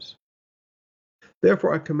always.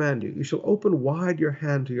 Therefore I command you, you shall open wide your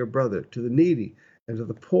hand to your brother, to the needy, and to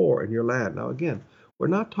the poor in your land. Now again, we're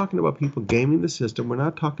not talking about people gaming the system. We're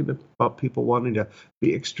not talking about people wanting to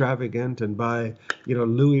be extravagant and buy,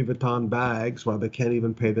 Louis Vuitton bags while they can't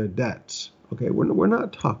even pay their debts. Okay, we're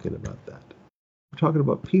not talking about that. We're talking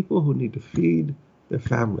about people who need to feed their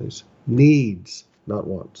families. Needs, not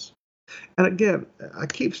wants. And again, I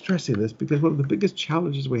keep stressing this because one of the biggest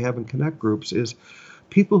challenges we have in Connect groups is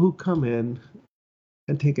people who come in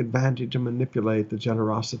and take advantage and manipulate the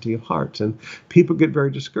generosity of hearts. And people get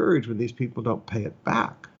very discouraged when these people don't pay it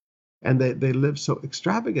back. And they live so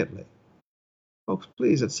extravagantly. Folks,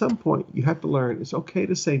 please, at some point, you have to learn it's okay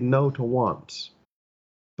to say no to wants,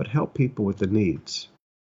 but help people with the needs.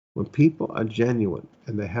 When people are genuine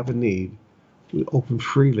and they have a need, we open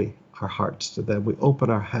freely our hearts to them. We open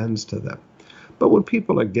our hands to them. But when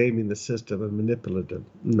people are gaming the system and manipulative,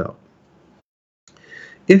 no.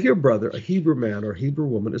 If your brother, a Hebrew man or Hebrew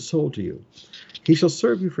woman, is sold to you, he shall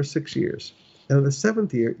serve you for 6 years, and in the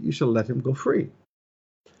 7th year you shall let him go free.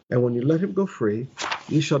 And when you let him go free,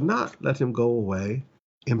 you shall not let him go away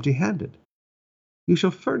empty-handed. You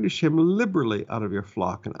shall furnish him liberally out of your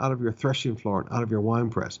flock and out of your threshing floor and out of your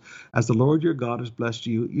winepress. As the Lord your God has blessed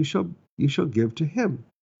you, you shall give to him.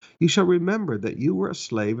 You shall remember that you were a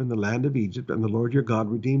slave in the land of Egypt, and the Lord your God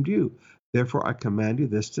redeemed you. Therefore I command you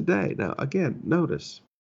this today. Now again, notice.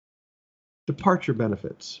 Departure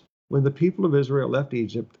benefits. When the people of Israel left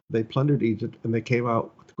Egypt, they plundered Egypt and they came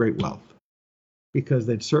out with great wealth because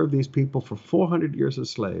they'd served these people for 400 years as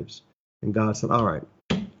slaves. And God said, all right,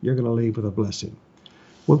 you're going to leave with a blessing.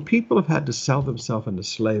 When people have had to sell themselves into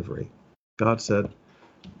slavery, God said,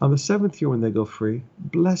 on the 7th year when they go free,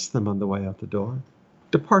 bless them on the way out the door.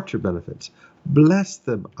 Departure benefits. Bless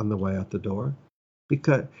them on the way out the door.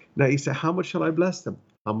 Because now you say, how much shall I bless them?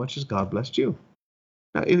 How much has God blessed you?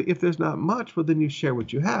 Now, if there's not much, well, then you share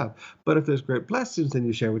what you have. But if there's great blessings, then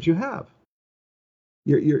you share what you have.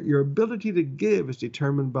 Your ability to give is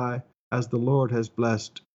determined by as the Lord has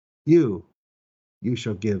blessed you. you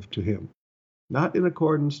shall give to him. Not in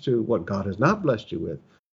accordance to what God has not blessed you with,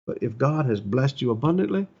 but if God has blessed you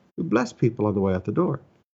abundantly, you bless people on the way out the door.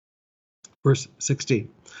 Verse 16.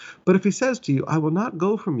 But if he says to you, I will not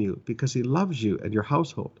go from you, because he loves you and your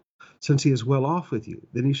household, since he is well off with you,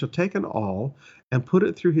 then you shall take an awl and put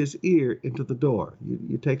it through his ear into the door.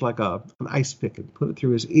 You take like an ice pick and put it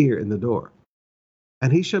through his ear in the door.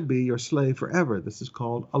 And he shall be your slave forever. This is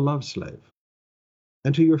called a love slave.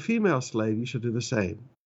 And to your female slave you shall do the same.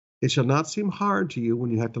 It shall not seem hard to you when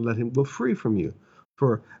you have to let him go free from you.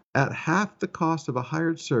 For at half the cost of a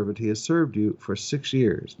hired servant he has served you for 6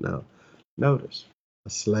 years. Now, notice, a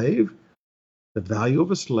slave, the value of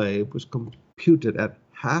a slave was computed at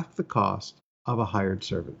half the cost of a hired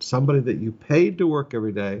servant. Somebody that you paid to work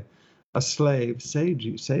every day, a slave saved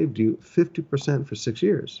you 50% for 6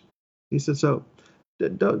 years. He said, so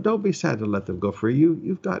don't be sad to let them go free.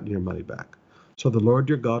 You've gotten your money back. So the Lord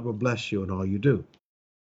your God will bless you in all you do.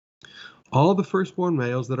 All the firstborn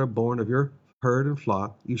males that are born of your herd and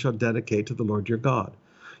flock you shall dedicate to the Lord your God.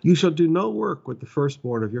 You shall do no work with the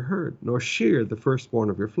firstborn of your herd, nor shear the firstborn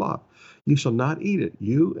of your flock. You shall not eat it,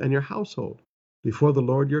 you and your household, before the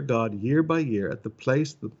Lord your God year by year at the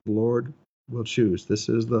place that the Lord will choose. This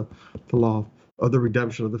is the law of the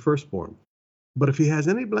redemption of the firstborn. But if he has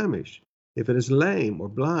any blemish, if it is lame or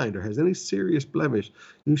blind or has any serious blemish,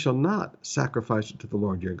 you shall not sacrifice it to the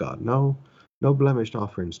Lord your God. No blemished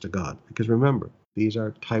offerings to God. Because remember, these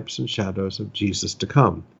are types and shadows of Jesus to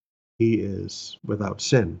come. He is without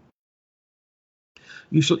sin.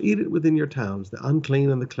 You shall eat it within your towns. The unclean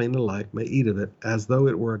and the clean alike may eat of it, as though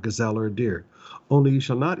it were a gazelle or a deer. Only you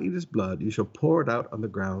shall not eat its blood. You shall pour it out on the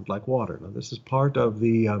ground like water. Now, this is part of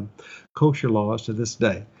the kosher laws to this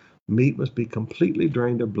day. Meat must be completely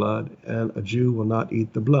drained of blood, and a Jew will not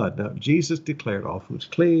eat the blood. Now, Jesus declared all foods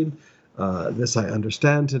clean. This I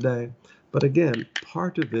understand today. But again,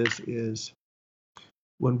 part of this is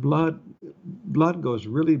when blood goes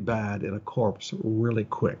really bad in a corpse really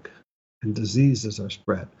quick, and diseases are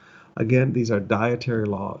spread. Again, these are dietary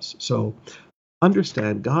laws. So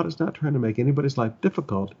understand, God is not trying to make anybody's life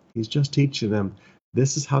difficult. He's just teaching them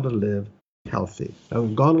this is how to live healthy. Now,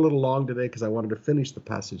 we've gone a little long today because I wanted to finish the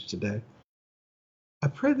passage today. I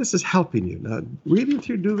pray this is helping you. Now, reading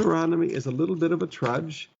through Deuteronomy is a little bit of a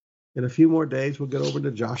trudge. In a few more days, we'll get over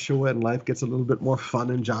to Joshua, and life gets a little bit more fun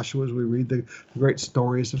in Joshua as we read the great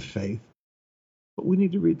stories of faith. But we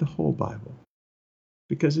need to read the whole Bible.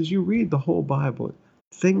 Because as you read the whole Bible,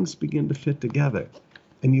 things begin to fit together.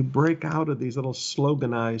 And you break out of these little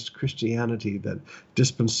sloganized Christianity that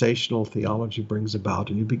dispensational theology brings about,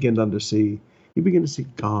 and you begin to see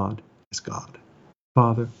God as God.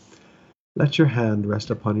 Father, let your hand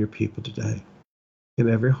rest upon your people today. In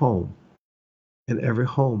every home,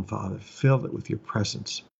 Father, fill it with your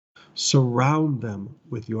presence. Surround them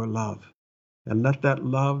with your love. And let that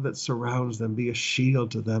love that surrounds them be a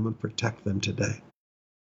shield to them and protect them today.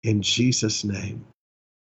 In Jesus' name,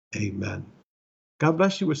 amen. God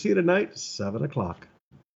bless you. We'll see you tonight, 7 o'clock.